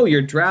say, "Oh,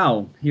 you're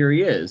Drow. Here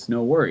he is.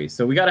 No worries."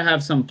 So we got to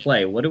have some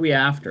play. What are we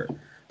after?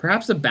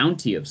 Perhaps a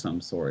bounty of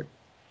some sort.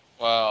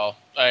 well,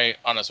 I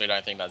honestly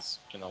don't think that's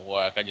gonna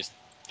work. I just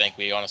think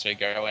we honestly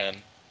go in,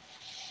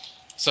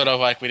 sort of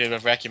like we did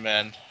with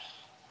Recommend,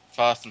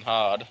 fast and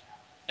hard,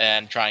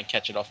 and try and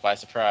catch it off by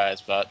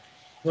surprise. But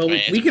Well, I mean,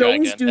 it's we a could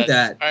always dragon. do That's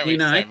that. only You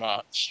know, so I,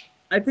 much.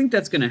 I think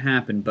that's going to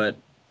happen, but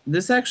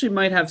this actually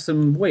might have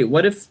some. Wait,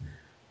 what if?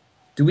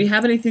 Do we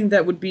have anything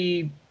that would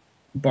be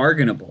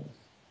bargainable?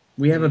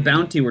 We have a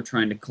bounty we're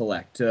trying to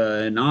collect,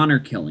 an honor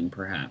killing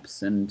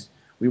perhaps, and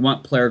we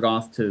want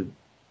Plergoth to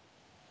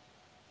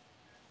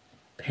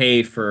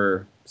pay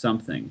for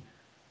something.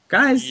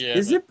 Guys, Yeah,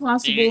 is it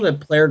possible you- that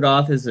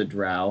Plergoth is a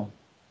drow?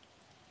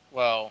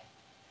 Well,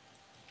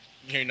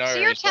 who knows? So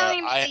you're but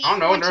telling me I you don't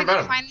know, want never to met go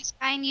him. find this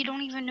guy and you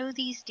don't even know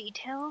these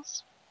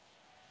details?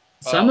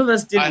 Some Well, of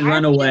us didn't I-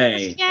 run Are we away,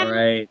 doing this again? all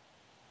right?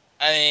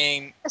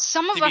 mean,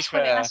 Some of To be us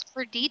would fair- ask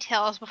for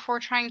details before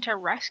trying to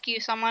rescue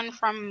someone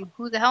from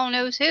who the hell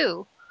knows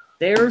who.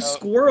 They're Oh.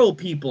 squirrel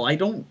people.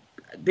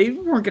 They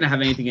weren't going to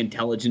have anything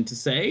intelligent to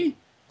say.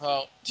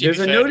 well, to There's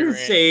be a fair, noted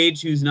Durian-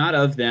 sage who's not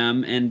of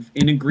them, and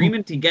in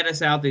agreement to get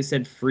us out, they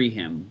said free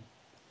him.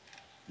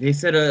 They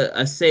said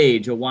a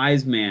sage, a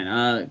wise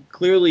man.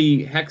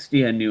 Clearly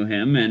Hextia knew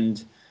him,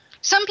 and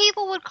Some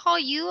people would call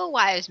you a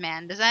wise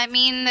man. Does that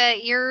mean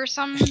that you're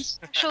some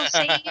special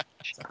sage?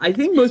 I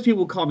think most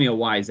people call me a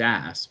wise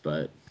ass,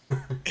 but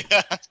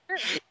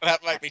that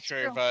might be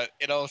true, True. but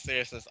in all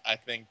seriousness, I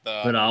think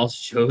I'll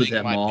show think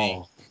them might be-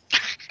 all.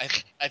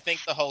 I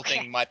think the whole thing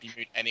Okay. might be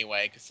moot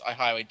anyway, because I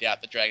highly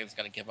doubt the dragon's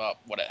going to give up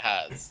what it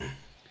has.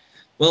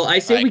 Well, I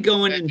say we Like,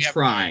 go in we and have-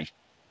 try.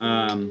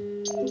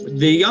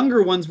 The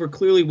younger ones were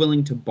clearly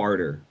willing to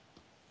barter.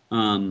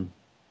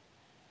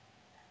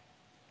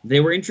 They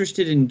were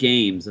interested in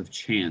games of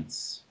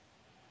chance.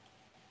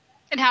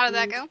 And how did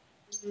that go?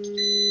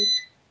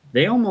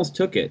 They almost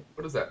took it.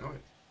 What is that noise?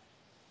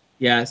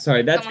 Yeah,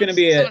 sorry, that's going to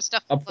be Someone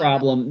stuffed a the logo.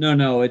 problem.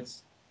 No,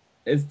 it's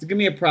gonna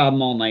be a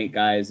problem all night,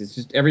 guys. It's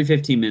just every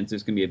 15 minutes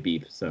there's gonna be a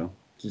beep. So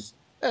just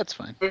That's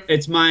fine.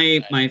 it's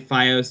my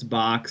FiOS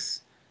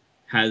box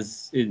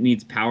it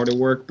needs power to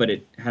work, but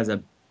it has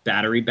a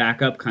battery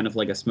backup, kind of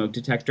like a smoke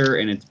detector,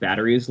 and its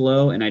battery is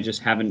low, and I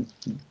just haven't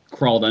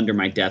crawled under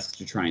my desk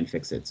to try and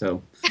fix it.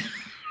 So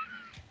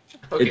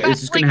Okay.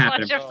 it's just gonna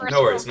happen. Like, what's your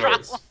No worries, first no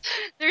worries. problem?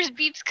 There's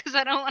beeps because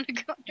I don't want to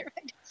go under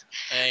my desk.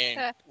 I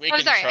mean, we I'm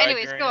can sorry. try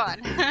Anyways, Durian. go on.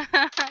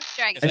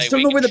 Dragon. I Say just don't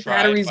we know can where the try,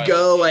 batteries but-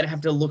 go. I'd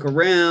have to look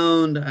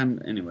around.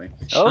 Anyway.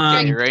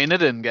 Okay, rein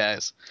it in,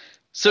 guys.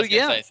 So I was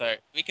gonna yeah, say, so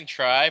we can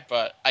try,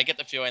 but I get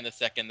the feeling the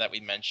second that we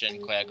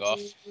mention Claire Goff,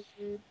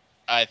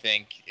 I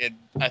think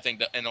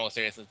that in all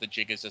seriousness, the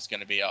jig is just going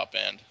to be up,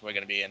 and we're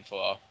going to be in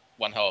for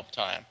one hell of a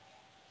time.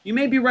 You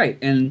may be right,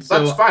 and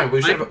so That's fine.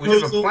 We my should have a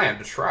proposal- plan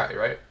to try,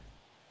 right?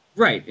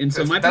 Right, and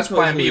so If my that's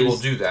proposal plan B. is, We'll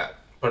do that.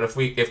 But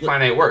if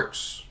plan A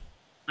works,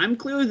 I'm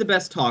clearly the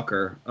best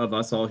talker of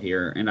us all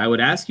here, and I would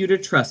ask you to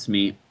trust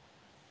me.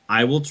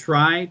 I will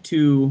try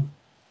to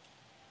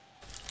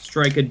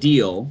strike a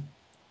deal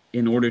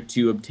in order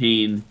to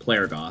obtain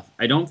Plergoth.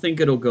 I don't think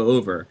it'll go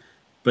over,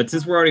 but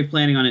since we're already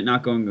planning on it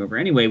not going over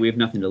anyway, we have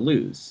nothing to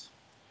lose.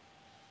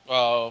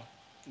 Well,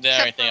 the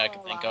Except only thing I for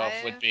can think of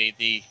would live.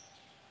 be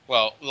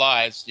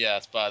lives,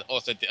 yes, but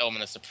also the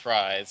element of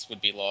surprise would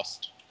be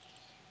lost,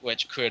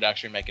 which could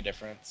actually make a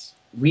difference.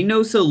 We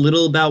know so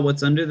little about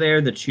what's under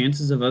there, the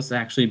chances of us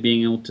actually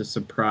being able to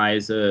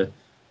surprise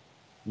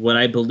what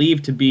I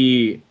believe to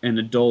be an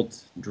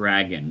adult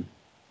dragon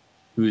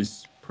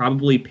who's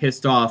probably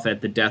pissed off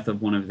at the death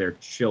of one of their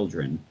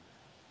children.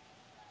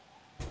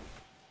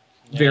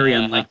 Very Yeah.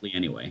 unlikely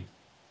anyway.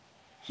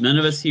 None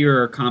of us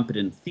here are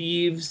competent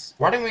thieves.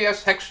 Why didn't we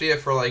ask Hexia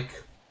for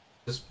like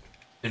just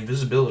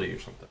invisibility or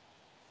something?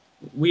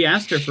 We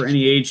asked her for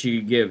any aid she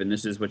could give, and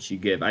this is what she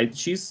gave.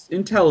 She's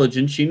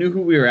intelligent. She knew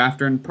who we were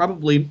after, and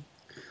probably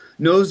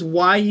knows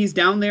why he's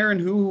down there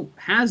and who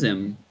has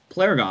him.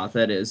 Plergoth,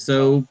 that is.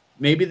 So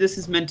maybe this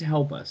is meant to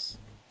help us.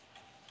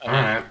 I mean,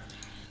 Alright.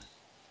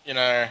 You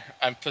know,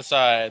 and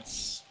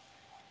besides,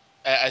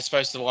 I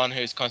suppose the one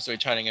who's constantly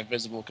turning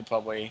invisible could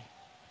probably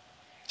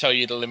tell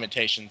you the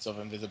limitations of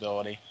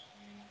invisibility.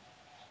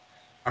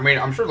 I mean,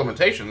 I'm sure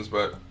limitations,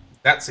 but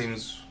that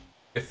seems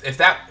if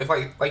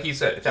like you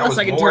said, if that Plus, was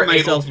I can more turn able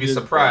myself to be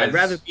invisible. surprised, I'd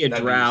rather be a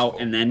that'd drow useful.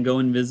 and then go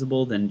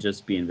invisible than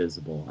just be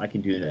invisible. I can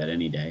do that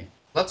any day.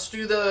 Let's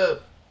do the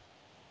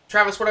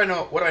Travis. What do I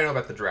know? What do I know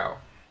about the drow?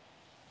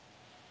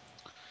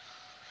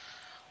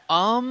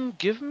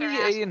 Give me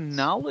They're a assholes.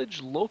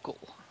 knowledge local.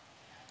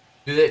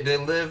 Do they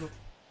live?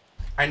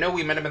 I know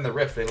we met them in the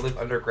Rift. They live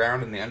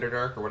underground in the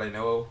Underdark, or what I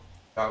know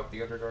about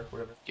the Underdark,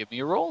 whatever. Give me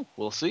a roll.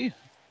 We'll see.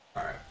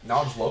 All right,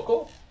 knowledge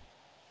local.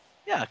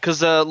 Yeah,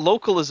 because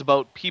local is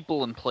about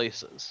people and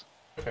places.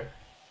 Okay.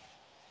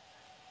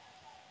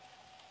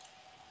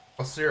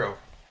 +0.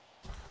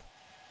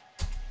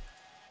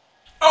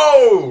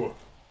 Oh!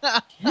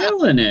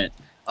 Killing it.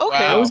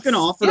 Okay. I Wow. was gonna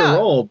offer Yeah. to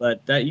roll,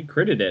 but that you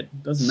critted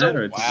it. Doesn't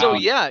matter. It's a So Wow.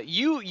 good yeah,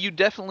 you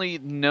definitely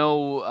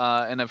know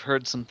and have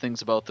heard some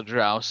things about the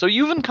Drow. So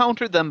you've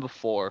encountered them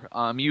before.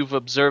 You've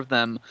observed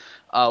them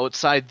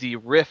outside the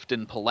Rift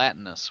in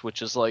Palatinus,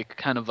 which is like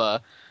kind of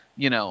a,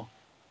 you know,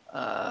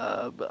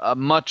 a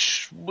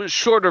much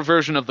shorter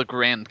version of the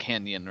Grand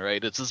Canyon,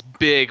 right? It's this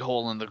big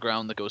hole in the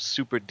ground that goes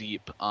super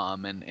deep,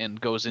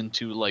 and goes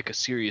into like a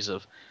series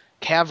of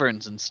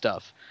caverns and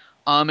stuff.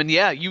 And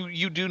yeah,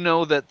 you do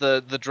know that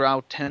the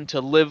Drow tend to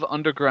live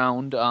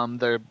underground.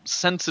 They're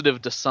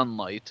sensitive to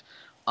sunlight.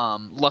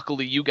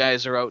 Luckily, you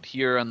guys are out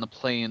here on the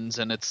plains,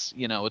 and it's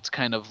it's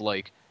kind of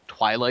like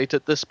twilight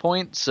at this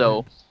point.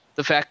 So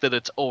the fact that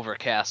it's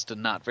overcast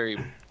and not very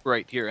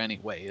bright here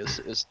anyway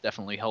is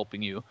definitely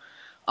helping you.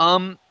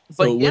 So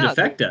But it would yeah,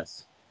 affect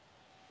us.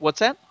 what's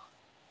that?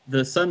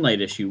 The sunlight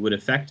issue would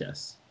affect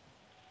us.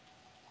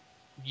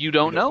 You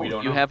don't know. We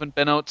don't You know. haven't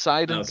been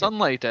outside in Okay.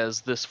 sunlight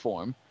as this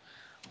form.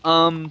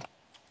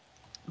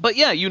 But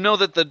yeah, you know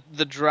that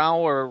the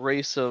Drow are a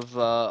race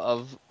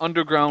of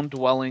underground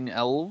dwelling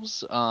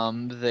elves.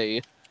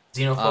 They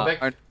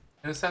Xenophobic, are-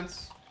 in a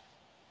sense.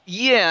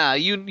 Yeah,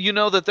 you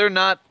know that they're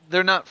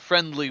not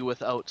friendly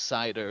with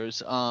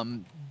outsiders.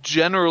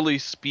 Generally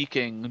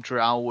speaking,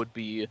 Drow would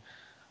be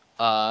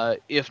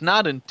if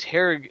not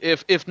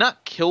if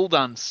not killed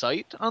on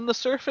sight on the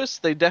surface,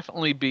 they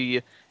definitely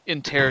be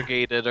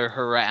interrogated or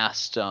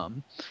harassed.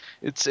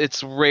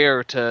 It's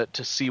rare to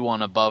see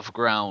one above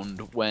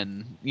ground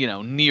when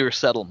near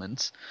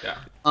settlements. Yeah.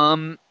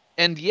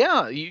 And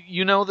yeah,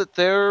 you know that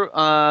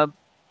they're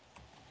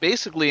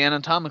basically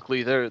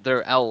anatomically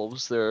they're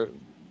elves. They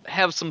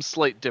have some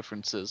slight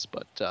differences,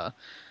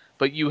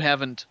 but you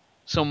haven't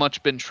so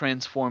much been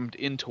transformed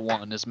into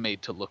one as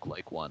made to look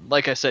like one.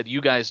 Like I said,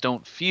 you guys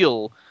don't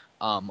feel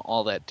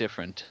all that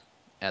different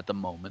at the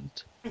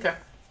moment. Okay.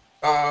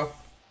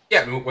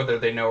 Yeah, I mean, whether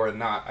they know or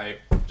not, I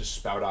just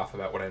spout off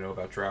about what I know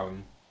about Drow.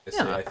 And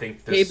Yeah. I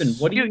think this.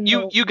 Gaben, what do you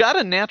know? You got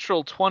a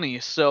natural 20,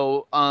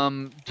 so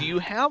do you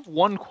have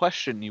one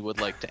question you would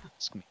like to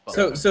ask me?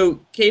 Bo? So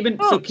Caben,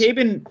 Oh,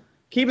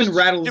 Caben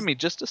rattles. Give me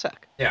just a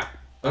sec. Yeah.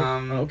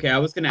 Okay, I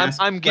was gonna I'm- ask.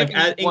 I'm like, giving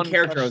in one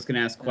character, I question. was gonna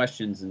ask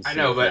questions and. I see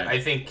know, if but that- I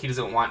think he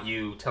doesn't want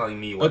you telling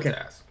me what Okay. to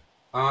ask.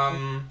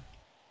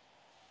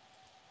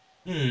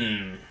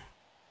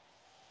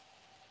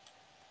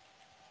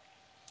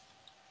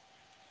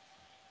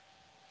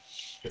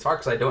 It's hard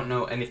because I don't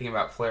know anything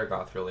about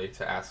Flaregoth really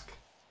to ask.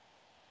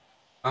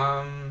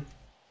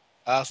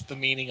 That's the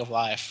meaning of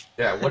life.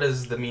 Yeah, what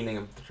is the meaning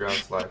of the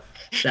Drow's life?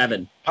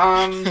 7.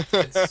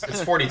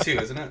 It's 42,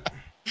 isn't it?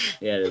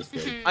 Yeah, it is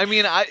good. Mhm. I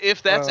mean,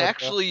 if that's Okay.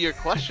 actually your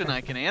question, I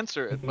can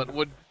answer it. But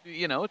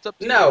it's up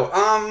to you.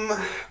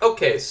 No,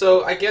 okay,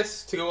 so I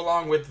guess to go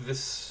along with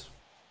this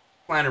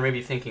plan, or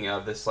maybe thinking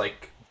of this,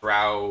 like,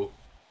 Drow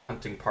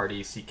hunting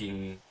party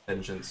seeking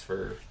vengeance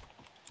for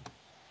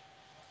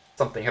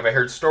something, have I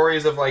heard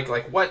stories of, like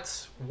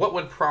what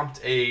would prompt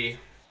a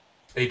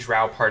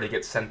Drow party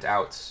get sent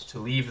out to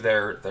leave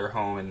their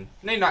home and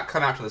may not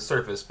come out to the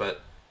surface,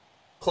 but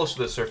close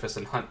to the surface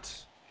and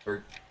hunt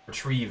or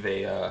retrieve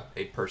a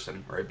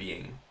person or a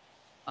being?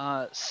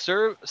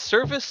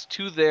 Service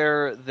to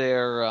their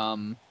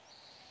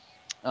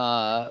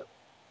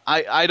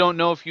I don't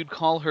know if you'd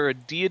call her a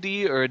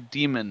deity or a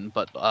demon,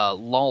 but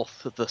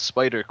Lolth, the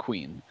Spider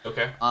Queen.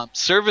 Okay.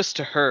 Service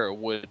to her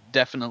would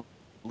definitely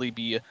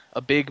be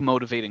a big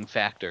motivating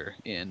factor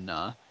in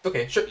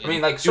Okay, sure. I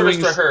mean, like, Doing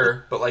service to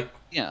her, but, like,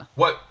 yeah.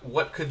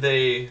 what could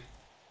they,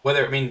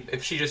 whether, I mean,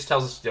 if she just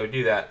tells us to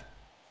do that,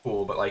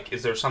 cool, but, like,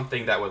 is there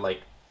something that would,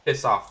 like,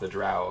 piss off the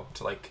Drow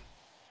to, like,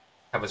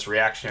 have us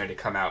reactionary to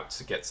come out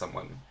to get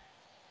someone?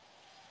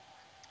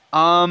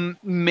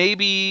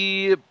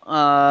 Maybe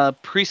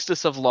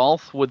Priestess of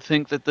Lolth would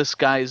think that this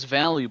guy is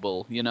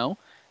valuable,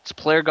 it's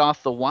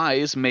Plergoth the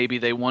Wise. Maybe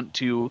they want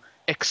to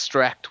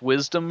extract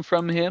wisdom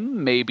from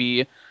him.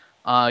 Maybe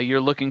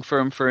you're looking for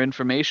him for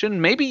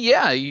information. Maybe,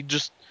 yeah, you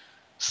just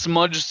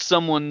smudged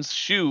someone's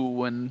shoe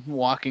when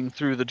walking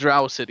through the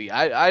Drow City.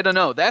 I don't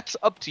know. That's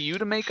up to you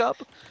to make up.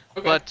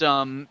 Okay. But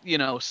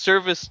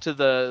service to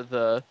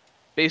the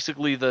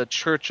basically the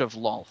Church of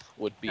Lolth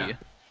would be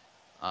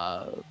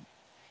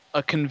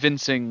a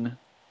convincing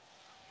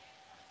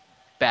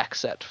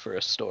backset for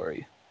a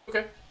story.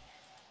 Okay.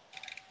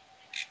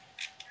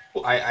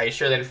 Well, I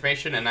share that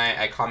information and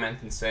I comment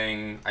in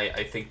saying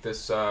I think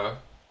this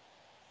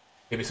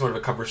maybe sort of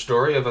a cover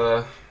story of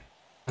a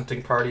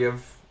hunting party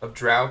of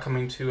Drow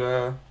coming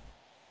to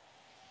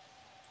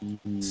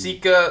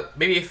seek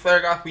maybe if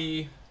Theragoth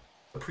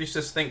the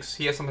priestess thinks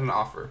he has something to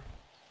offer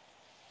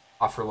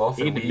Lolth,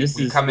 and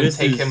we come and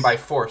take him by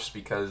force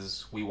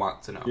because we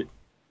want to know.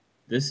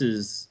 This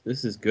is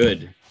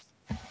good.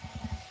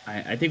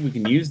 I think we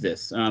can use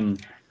this.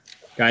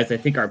 Guys, I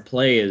think our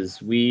play is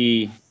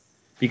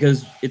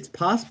because it's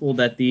possible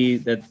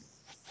that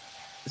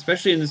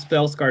especially in the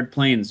spell-scarred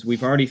plains,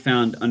 we've already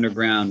found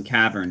underground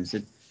caverns.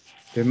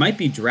 There might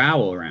be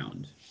Drow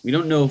around. We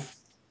don't know if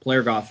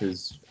Plergoth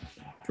is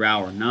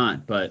Drow or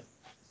not, but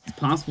it's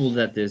possible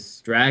that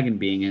this dragon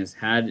being has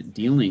had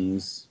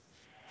dealings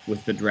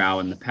with the Drow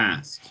in the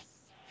past,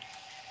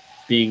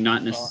 being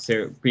not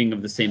necessarily being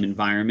of the same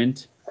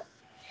environment.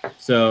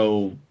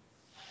 So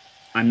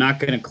I'm not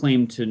going to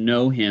claim to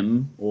know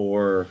him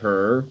or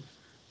her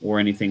or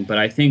anything, but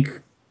I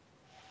think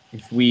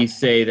if we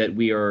say that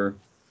we are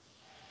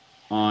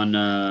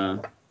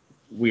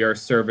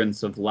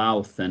servants of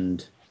Louth,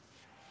 and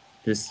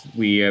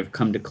we have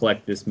come to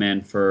collect this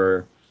man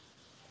for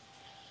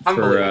we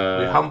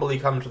humbly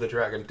come to the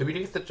dragon. Did we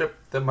get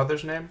the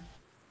mother's name?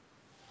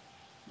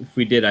 If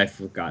we did, I've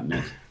forgotten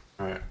it.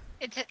 All right.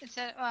 It's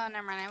a. Oh,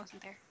 never mind. I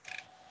wasn't there.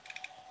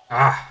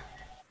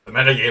 The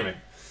metagaming.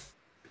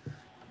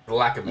 The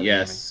lack of metagaming.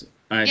 Yes,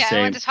 I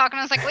I went to talk and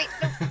I was like, wait,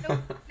 no.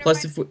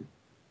 Plus, if we,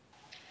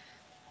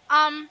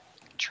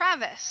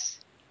 Travis.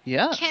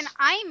 Yeah. Can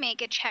I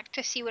make a check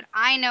to see what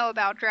I know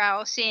about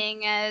Drow,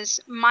 seeing as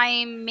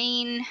my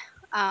main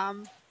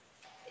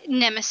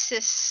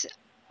nemesis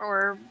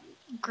or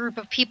group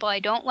of people I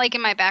don't like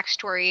in my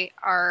backstory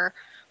are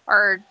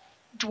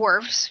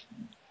dwarves.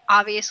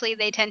 Obviously,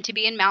 they tend to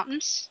be in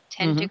mountains,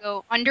 tend to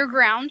go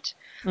underground.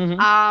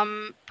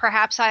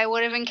 Perhaps I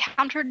would have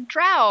encountered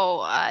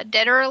Drow,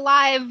 dead or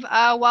alive,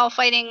 while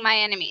fighting my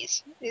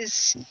enemies.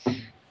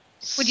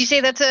 Would you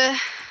say that's a...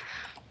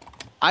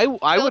 I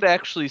would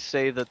actually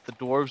say that the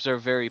dwarves are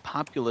very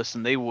populous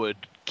and they would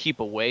keep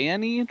away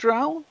any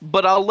Drow,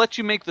 but I'll let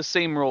you make the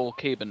same roll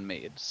Caben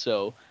made,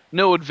 so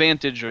no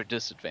advantage or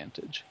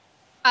disadvantage.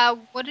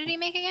 What did he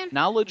make again?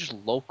 Knowledge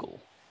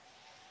local.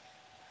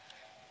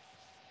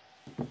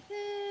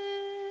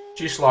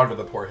 She slaughtered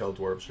the poor hill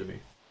dwarves, Jimmy.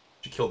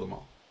 She killed them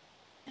all.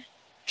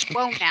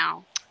 Well,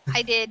 now,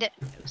 I did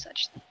no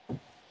such thing.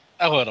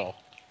 A little.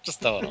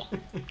 Just a little.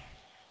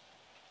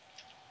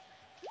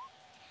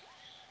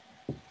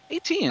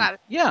 18. Not-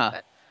 Yeah.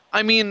 but-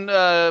 I mean,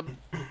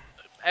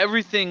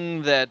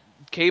 everything that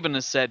Caben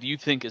has said you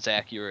think is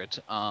accurate.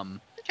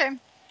 Okay.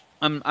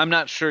 I'm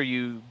not sure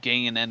you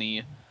gain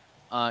any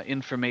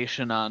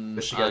information on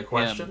Does she get a him.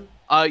 question?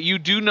 You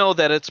do know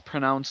that it's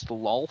pronounced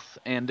Lolth,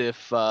 and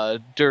if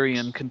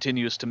Durian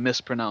continues to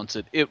mispronounce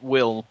it, it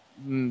will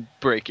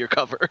break your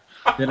cover.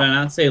 did I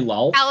not say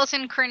lol?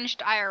 Allison cringed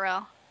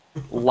IRL.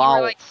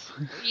 Lolth. like-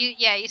 You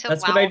said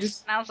That's Loth, what I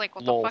just- and I was like,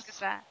 what Lolth. the fuck is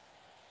that?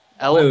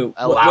 Wait,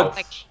 what-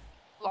 Like,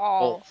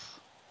 lol.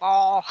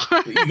 Lol.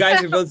 You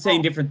guys are both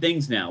saying different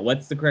things now.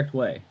 What's the correct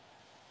way?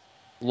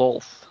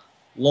 Lolth.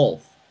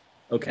 Lolth.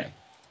 Okay.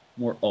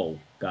 More O.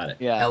 Got it.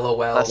 Yeah. LOL.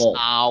 Less Lol.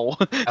 ow.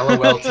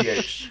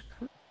 LOLTH.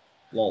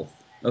 Lolth.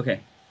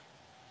 Okay.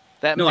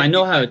 That No, may I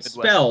know be how my it's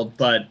Midwest. spelled,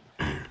 but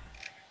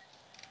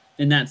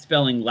in that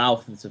spelling,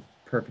 Louth is a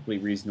perfectly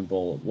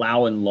reasonable.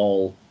 Lao and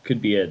lol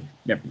could be a.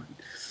 Never mind.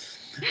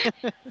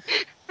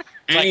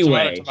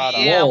 Anyway, tomato.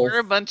 Yeah, Lolth, we're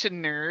a bunch of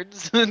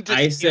nerds.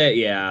 I said,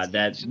 yeah,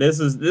 this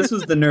was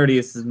the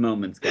nerdiest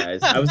moments,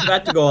 guys. I was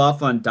about to go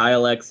off on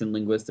dialects and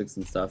linguistics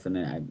and stuff, and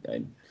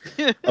I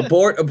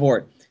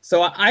abort.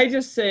 So I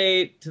just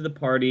say to the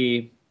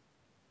party,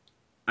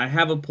 I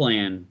have a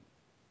plan,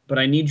 but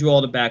I need you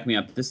all to back me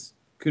up. This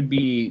could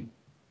be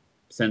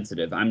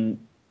sensitive. I'm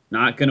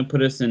not going to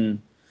put us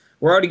in...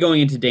 We're already going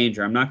into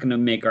danger. I'm not going to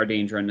make our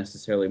danger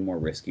unnecessarily more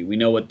risky. We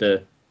know what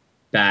the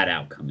bad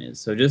outcome is.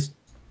 So just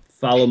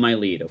follow my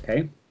lead,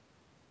 okay?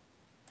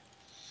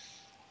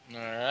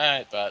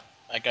 Alright, but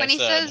like when I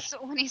said,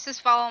 when he says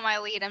follow my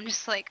lead, I'm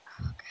just like,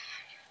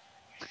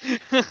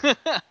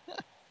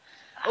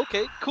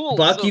 Okay, cool.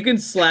 Buck, So- you can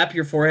slap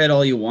your forehead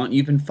all you want.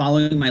 You've been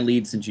following my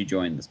lead since you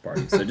joined this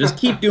party. So just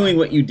keep doing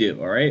what you do,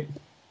 all right?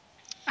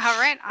 all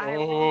right, I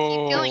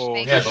will keep doing Oh.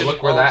 things. Yeah, but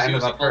look where that ended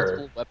Using up her.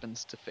 multiple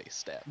weapons to face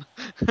stab.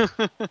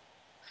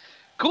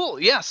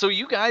 Cool. Yeah. So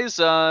you guys,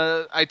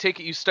 I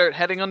take it you start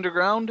heading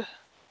underground.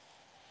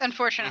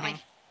 Unfortunately.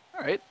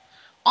 All right.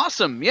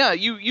 Awesome. Yeah.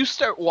 You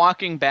start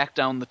walking back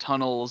down the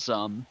tunnels.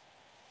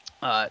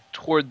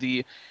 toward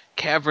the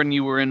cavern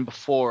you were in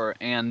before.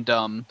 And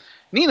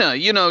Nina,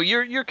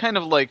 you're kind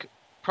of like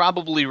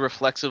probably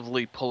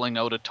reflexively pulling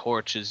out a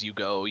torch as you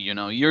go.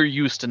 You're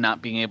used to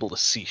not being able to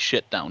see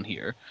shit down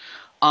here.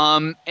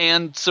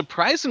 And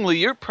surprisingly,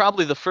 you're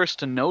probably the first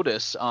to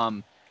notice.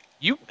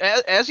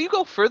 As you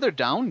go further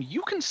down,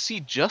 you can see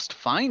just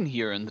fine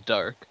here in the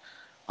dark.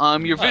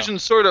 Your vision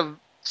sort of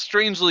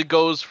strangely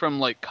goes from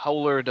like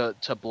color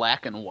to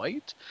black and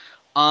white.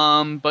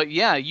 But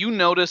yeah, you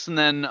notice, and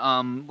then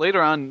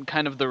later on,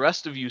 kind of the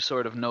rest of you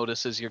sort of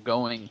notice as you're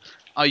going.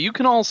 You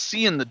can all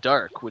see in the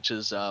dark, which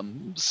is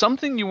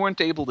something you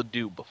weren't able to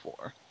do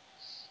before.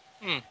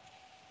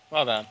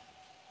 Well then,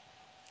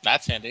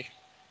 that's handy.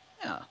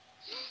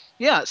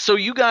 Yeah. So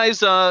you guys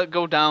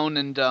go down,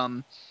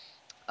 and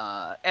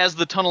as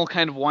the tunnel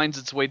kind of winds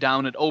its way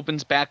down, it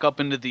opens back up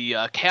into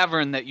the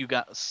cavern that you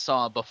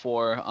saw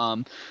before.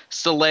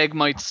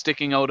 Stalagmites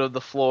sticking out of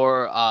the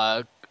floor.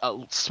 A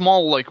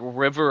small like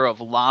river of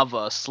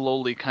lava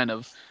slowly kind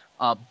of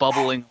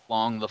bubbling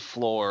along the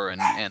floor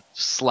and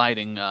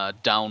sliding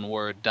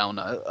downward down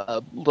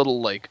a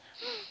little like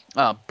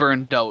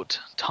burned out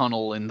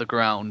tunnel in the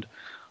ground.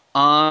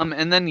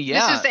 And then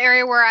This is the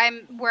area where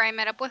I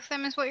met up with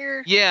them, is what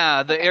you're.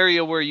 Yeah, the Okay.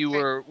 area where you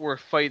Okay. were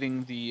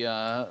fighting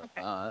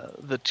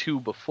the two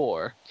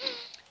before.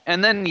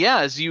 And then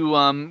as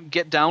you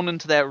get down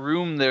into that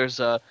room, there's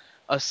a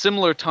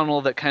similar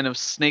tunnel that kind of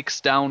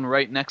snakes down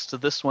right next to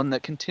this one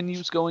that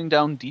continues going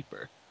down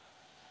deeper.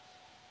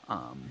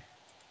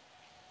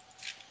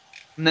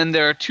 And then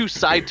there are two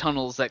side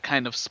tunnels that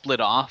kind of split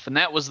off, and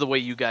that was the way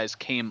you guys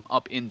came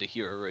up into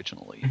here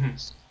originally.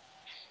 Mhm.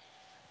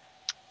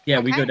 Yeah,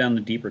 we Okay. go down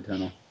the deeper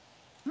tunnel.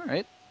 All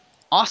right.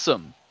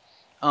 Awesome.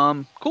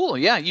 Cool.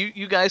 Yeah,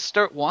 you guys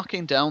start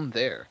walking down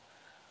there.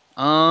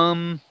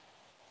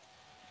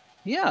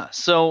 Yeah,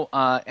 so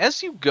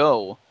as you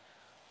go,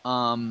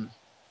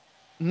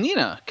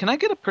 Nina, can I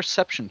get a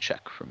perception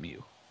check from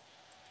you?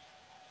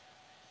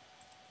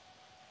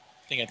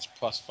 I think it's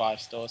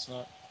 +5 still, isn't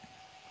it?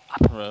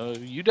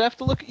 You'd have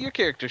to look at your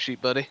character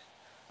sheet, buddy.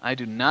 I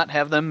do not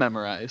have them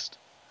memorized.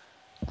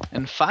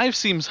 And 5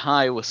 seems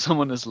high with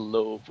someone as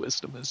low of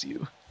wisdom as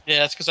you. Yeah,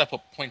 that's because I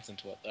put points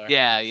into it, though.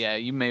 Yeah,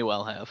 you may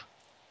well have.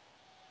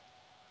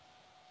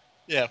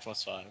 Yeah,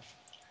 +5.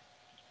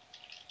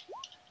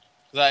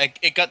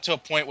 It got to a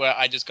point where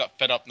I just got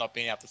fed up not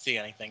being able to see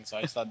anything, so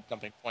I started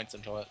dumping points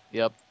into it.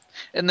 Yep.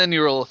 And then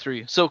you roll a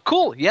 3. So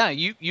cool. Yeah,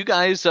 you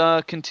guys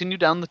continue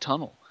down the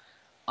tunnel.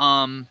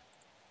 And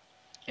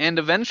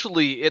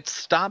eventually it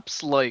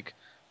stops like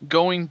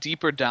going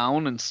deeper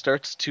down and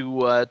starts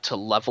to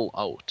level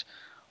out.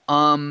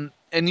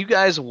 And you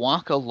guys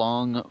walk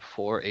along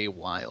for a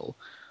while.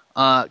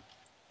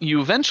 You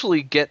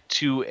eventually get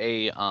to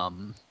a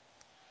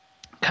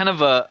kind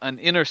of an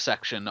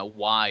intersection, a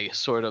Y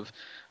sort of.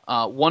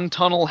 One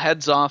tunnel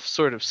heads off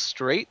sort of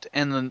straight,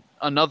 and then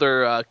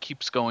another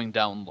keeps going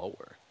down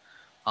lower.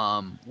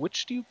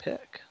 Which do you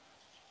pick?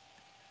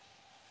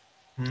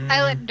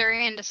 I let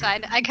Durian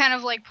decide. I kind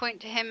of like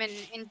point to him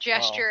and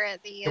gesture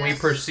at the. Can we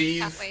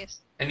perceive pathways.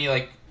 any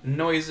like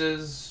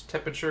noises,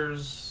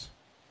 temperatures?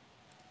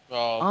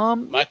 Well,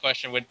 my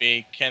question would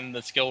be, can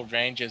the skilled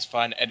rangers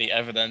find any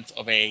evidence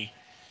of a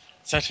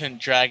certain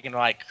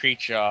dragon-like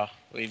creature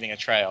leaving a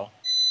trail?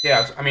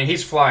 Yeah, I mean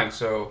he's flying,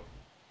 so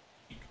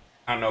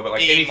I don't know, but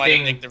like He might have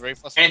anything, nicked the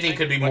roof or anything something?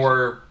 could be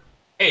more.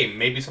 Hey,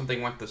 maybe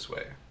something went this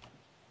way.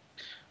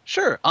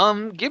 Sure.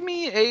 Give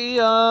me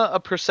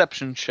a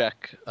perception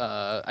check.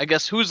 I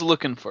guess who's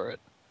looking for it?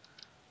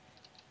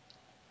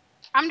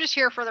 I'm just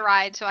here for the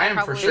ride, so I I am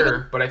probably. for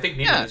sure, but I think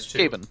Nina Yeah, is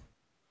too. Gaben.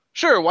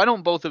 Sure. Why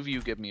don't both of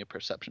you give me a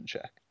perception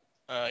check?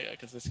 Yeah,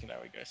 because this can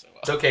already go so well.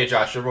 It's okay,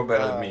 Josh. You're a little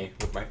better than me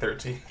with my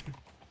 13.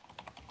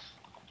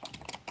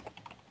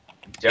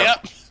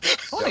 Yep.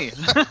 Funny.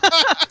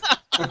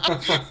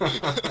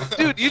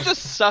 Dude, you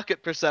just suck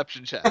at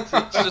perception checks.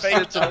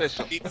 It's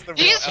official.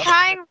 He's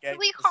trying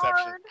really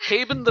hard.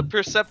 Haven the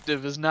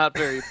Perceptive is not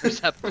very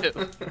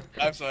perceptive.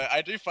 I'm sorry,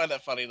 I do find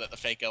that funny that the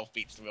fake elf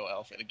beats the real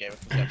elf in a game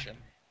of perception.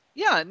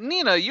 Yeah,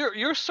 Nina,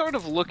 you're sort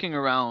of looking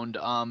around,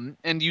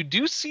 and you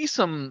do see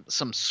some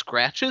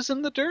scratches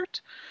in the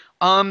dirt.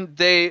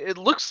 It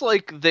looks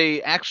like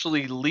they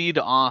actually lead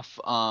off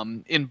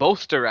in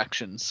both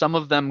directions. Some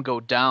of them go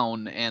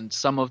down, and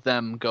some of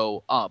them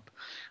go up.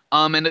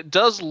 And it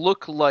does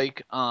look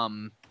like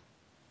the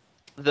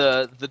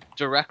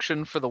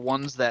direction for the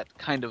ones that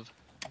kind of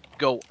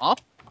go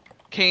up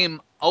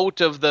came out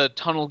of the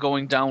tunnel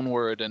going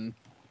downward and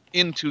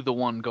into the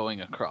one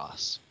going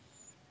across.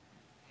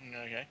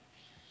 Okay.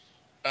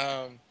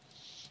 I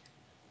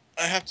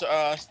have to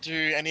ask,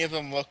 do any of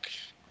them look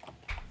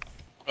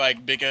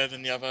like bigger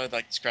than the other?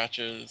 Like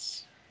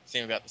scratches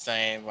seem about the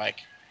same. Like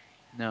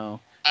No.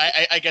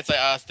 I guess I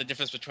asked the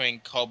difference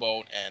between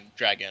kobold and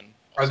dragon.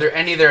 Are there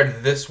any that are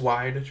this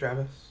wide,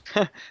 Travis?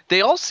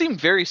 They all seem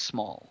very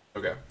small.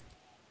 Okay.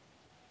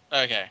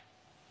 Okay.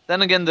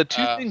 Then again, the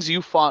two Uh, things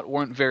you fought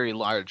weren't very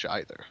large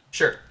either.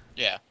 Sure.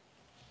 Yeah.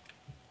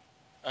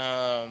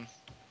 I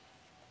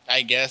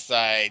guess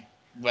I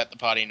let the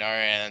party know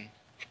and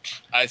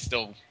I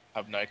still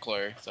have no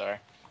clue, so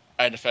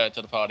I defer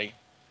to the party.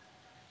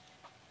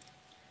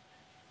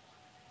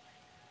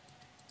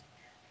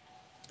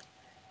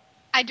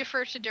 I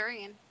defer to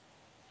Durian.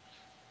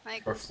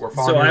 Like, We're following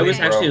So your I lead,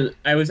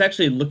 was bro.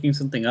 actually looking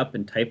something up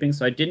and typing,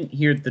 so I didn't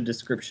hear the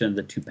description of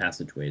the two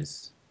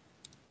passageways.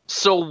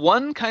 So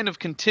one kind of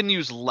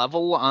continues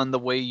level on the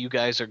way you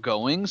guys are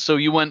going. So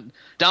you went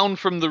down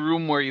from the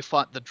room where you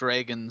fought the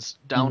dragons,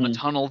 down a Mhm.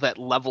 tunnel that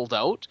leveled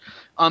out.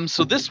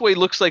 So this way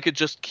looks like it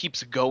just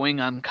keeps going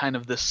on kind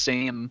of the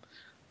same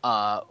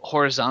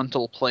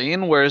horizontal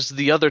plane, whereas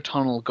the other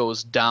tunnel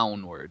goes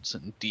downwards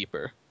and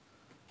deeper.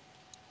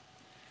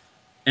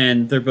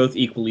 And they're both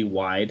equally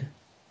wide.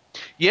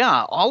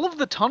 Yeah, all of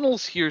the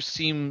tunnels here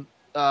seem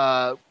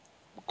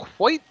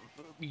quite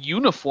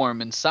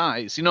uniform in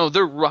size. You know,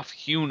 they're rough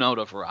hewn out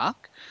of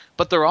rock,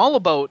 but they're all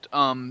about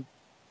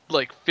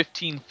like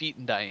 15 feet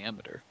in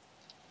diameter.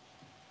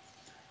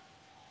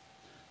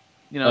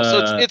 You know,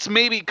 so it's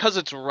maybe because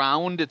it's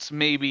round, it's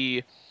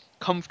maybe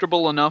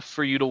comfortable enough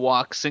for you to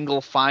walk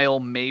single file,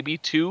 maybe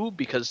two,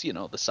 because you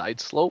know the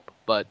side slope.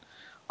 But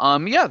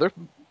yeah, they're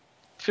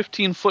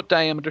 15-foot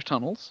diameter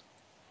tunnels.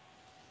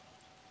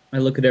 I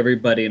look at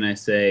everybody and I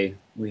say,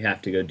 we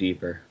have to go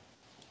deeper.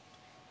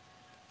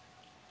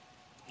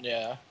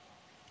 Yeah.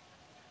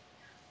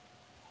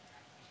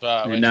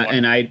 But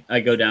And I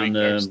go down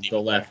goes the deeper?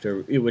 left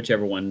or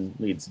whichever one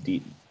leads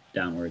deep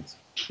downwards.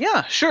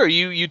 Yeah, sure.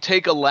 You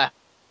take a left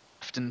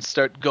and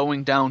start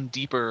going down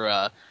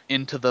deeper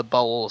into the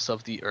bowels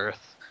of the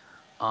earth.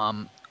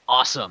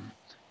 Awesome.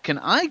 Can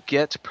I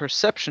get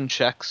perception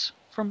checks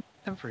from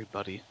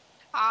everybody?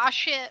 ah,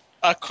 shit.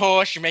 Of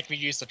course, you make me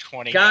use the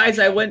 20. Guys,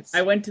 now,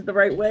 I went to the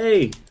right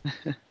way.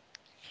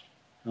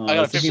 Oh, I got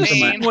I was looking for 15.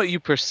 my- Seeing what you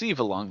perceive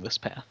along this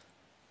path.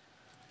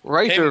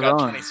 Right Taven or got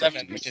wrong?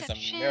 27, which is a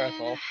Perception.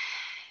 miracle.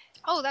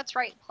 Oh, that's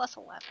right. Plus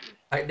 11.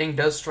 Lightning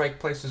does strike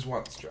places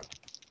once, Joe.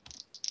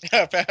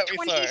 Apparently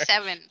so.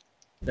 27.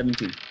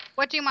 17.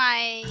 What do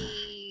my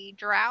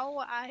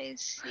drow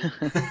eyes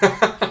see?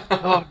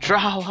 Oh,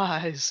 drow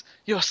eyes!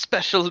 Your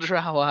special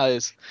drow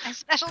eyes. My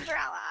special drow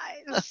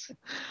eyes.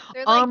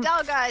 They're like Um,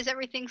 dog eyes.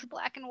 Everything's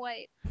black and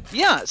white.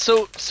 Yeah,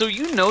 so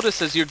you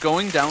notice as you're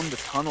going down the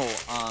tunnel,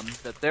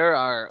 that there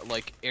are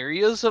like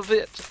areas of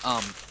it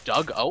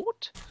dug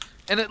out,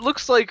 and it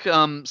looks like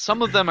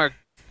some of them are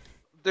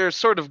there's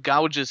sort of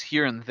gouges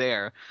here and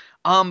there.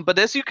 But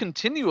as you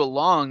continue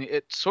along,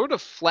 it sort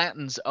of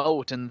flattens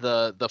out, and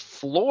the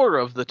floor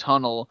of the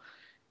tunnel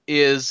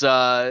is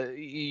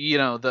you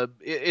know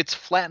it's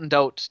flattened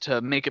out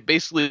to make it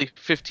basically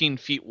 15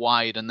 feet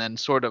wide, and then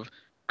sort of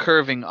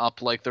curving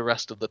up like the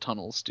rest of the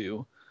tunnels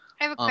do.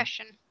 I have a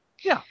question.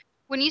 yeah.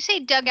 When you say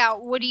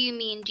dugout, what do you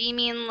mean? Do you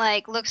mean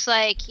like looks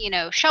like, you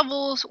know,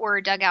 shovels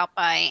or dug out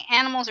by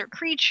animals or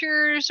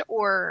creatures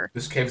or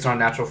This cave's not a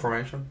natural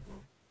formation.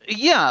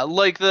 Yeah,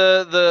 like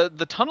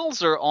the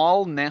tunnels are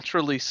all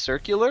naturally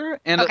circular,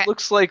 and Okay. it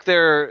looks like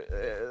they're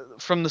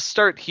from the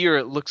start here.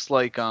 It looks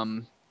like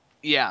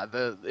yeah,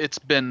 it's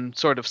been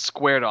sort of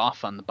squared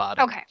off on the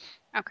bottom. Okay.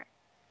 Okay.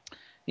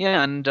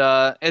 Yeah, and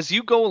as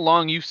you go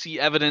along, you see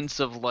evidence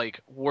of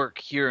like work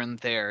here and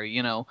there.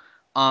 You know,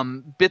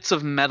 bits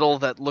of metal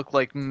that look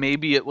like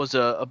maybe it was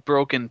a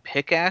broken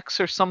pickaxe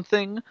or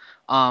something,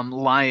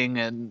 lying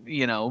and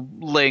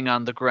laying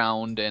on the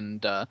ground,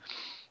 and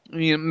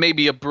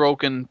maybe a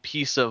broken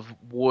piece of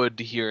wood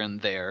here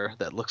and there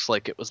that looks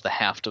like it was the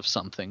haft of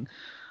something.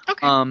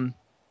 Okay.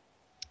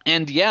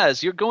 And yeah,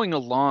 as you're going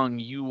along,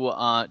 you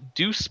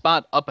do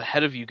spot up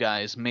ahead of you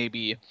guys,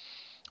 maybe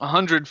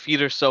 100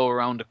 feet or so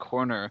around a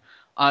corner.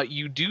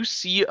 You do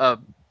see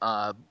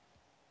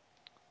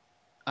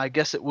I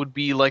guess it would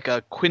be like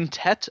a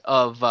quintet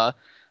of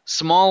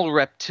small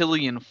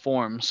reptilian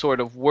forms, sort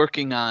of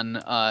working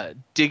on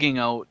digging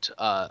out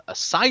a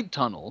side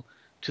tunnel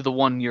to the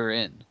one you're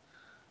in.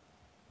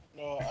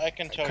 No, I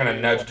can tell Kinda you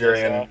nudge what those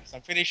Durian. are, 'cause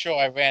I'm pretty sure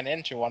I ran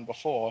into one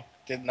before.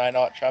 Didn't I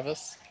not,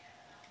 Travis?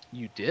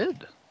 You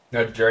did?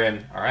 No,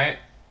 Durian. All right,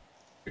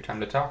 your time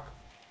to talk.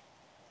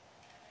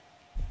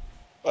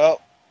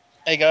 Well,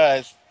 hey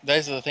guys,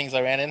 those are the things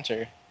I ran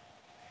into.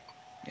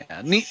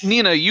 Yeah,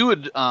 Nina, you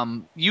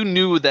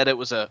knew that it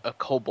was a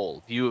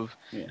kobold. You've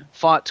Yeah.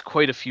 fought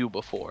quite a few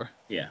before.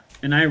 Yeah.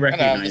 And I I know,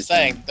 recognize I'm just them.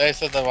 saying,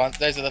 those are the ones.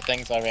 Those are the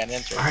things I ran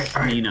into. All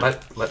right. Nina.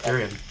 Let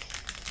Durian.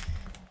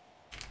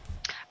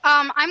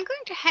 I'm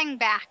going to hang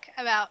back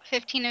about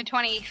 15 to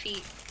 20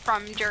 feet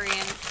from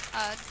Durian,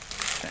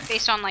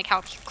 based on like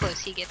how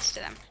close he gets to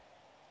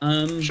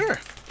them. Sure.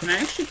 Can I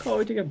actually call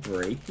we take a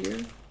break here?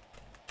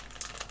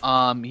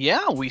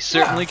 Yeah, we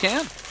certainly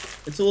can.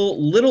 It's a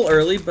little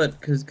early, but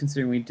because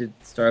considering we did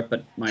start,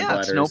 but my Yeah, bladder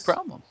it's no is-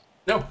 problem.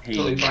 No,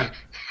 totally fine.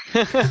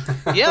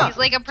 Yeah, He's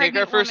like a take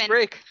our pregnant first woman.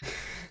 break.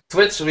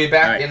 Twitch will be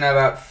back All right. in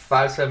about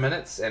 5-7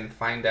 minutes and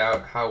find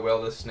out how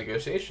well this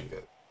negotiation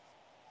goes.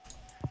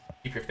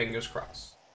 Keep your fingers crossed.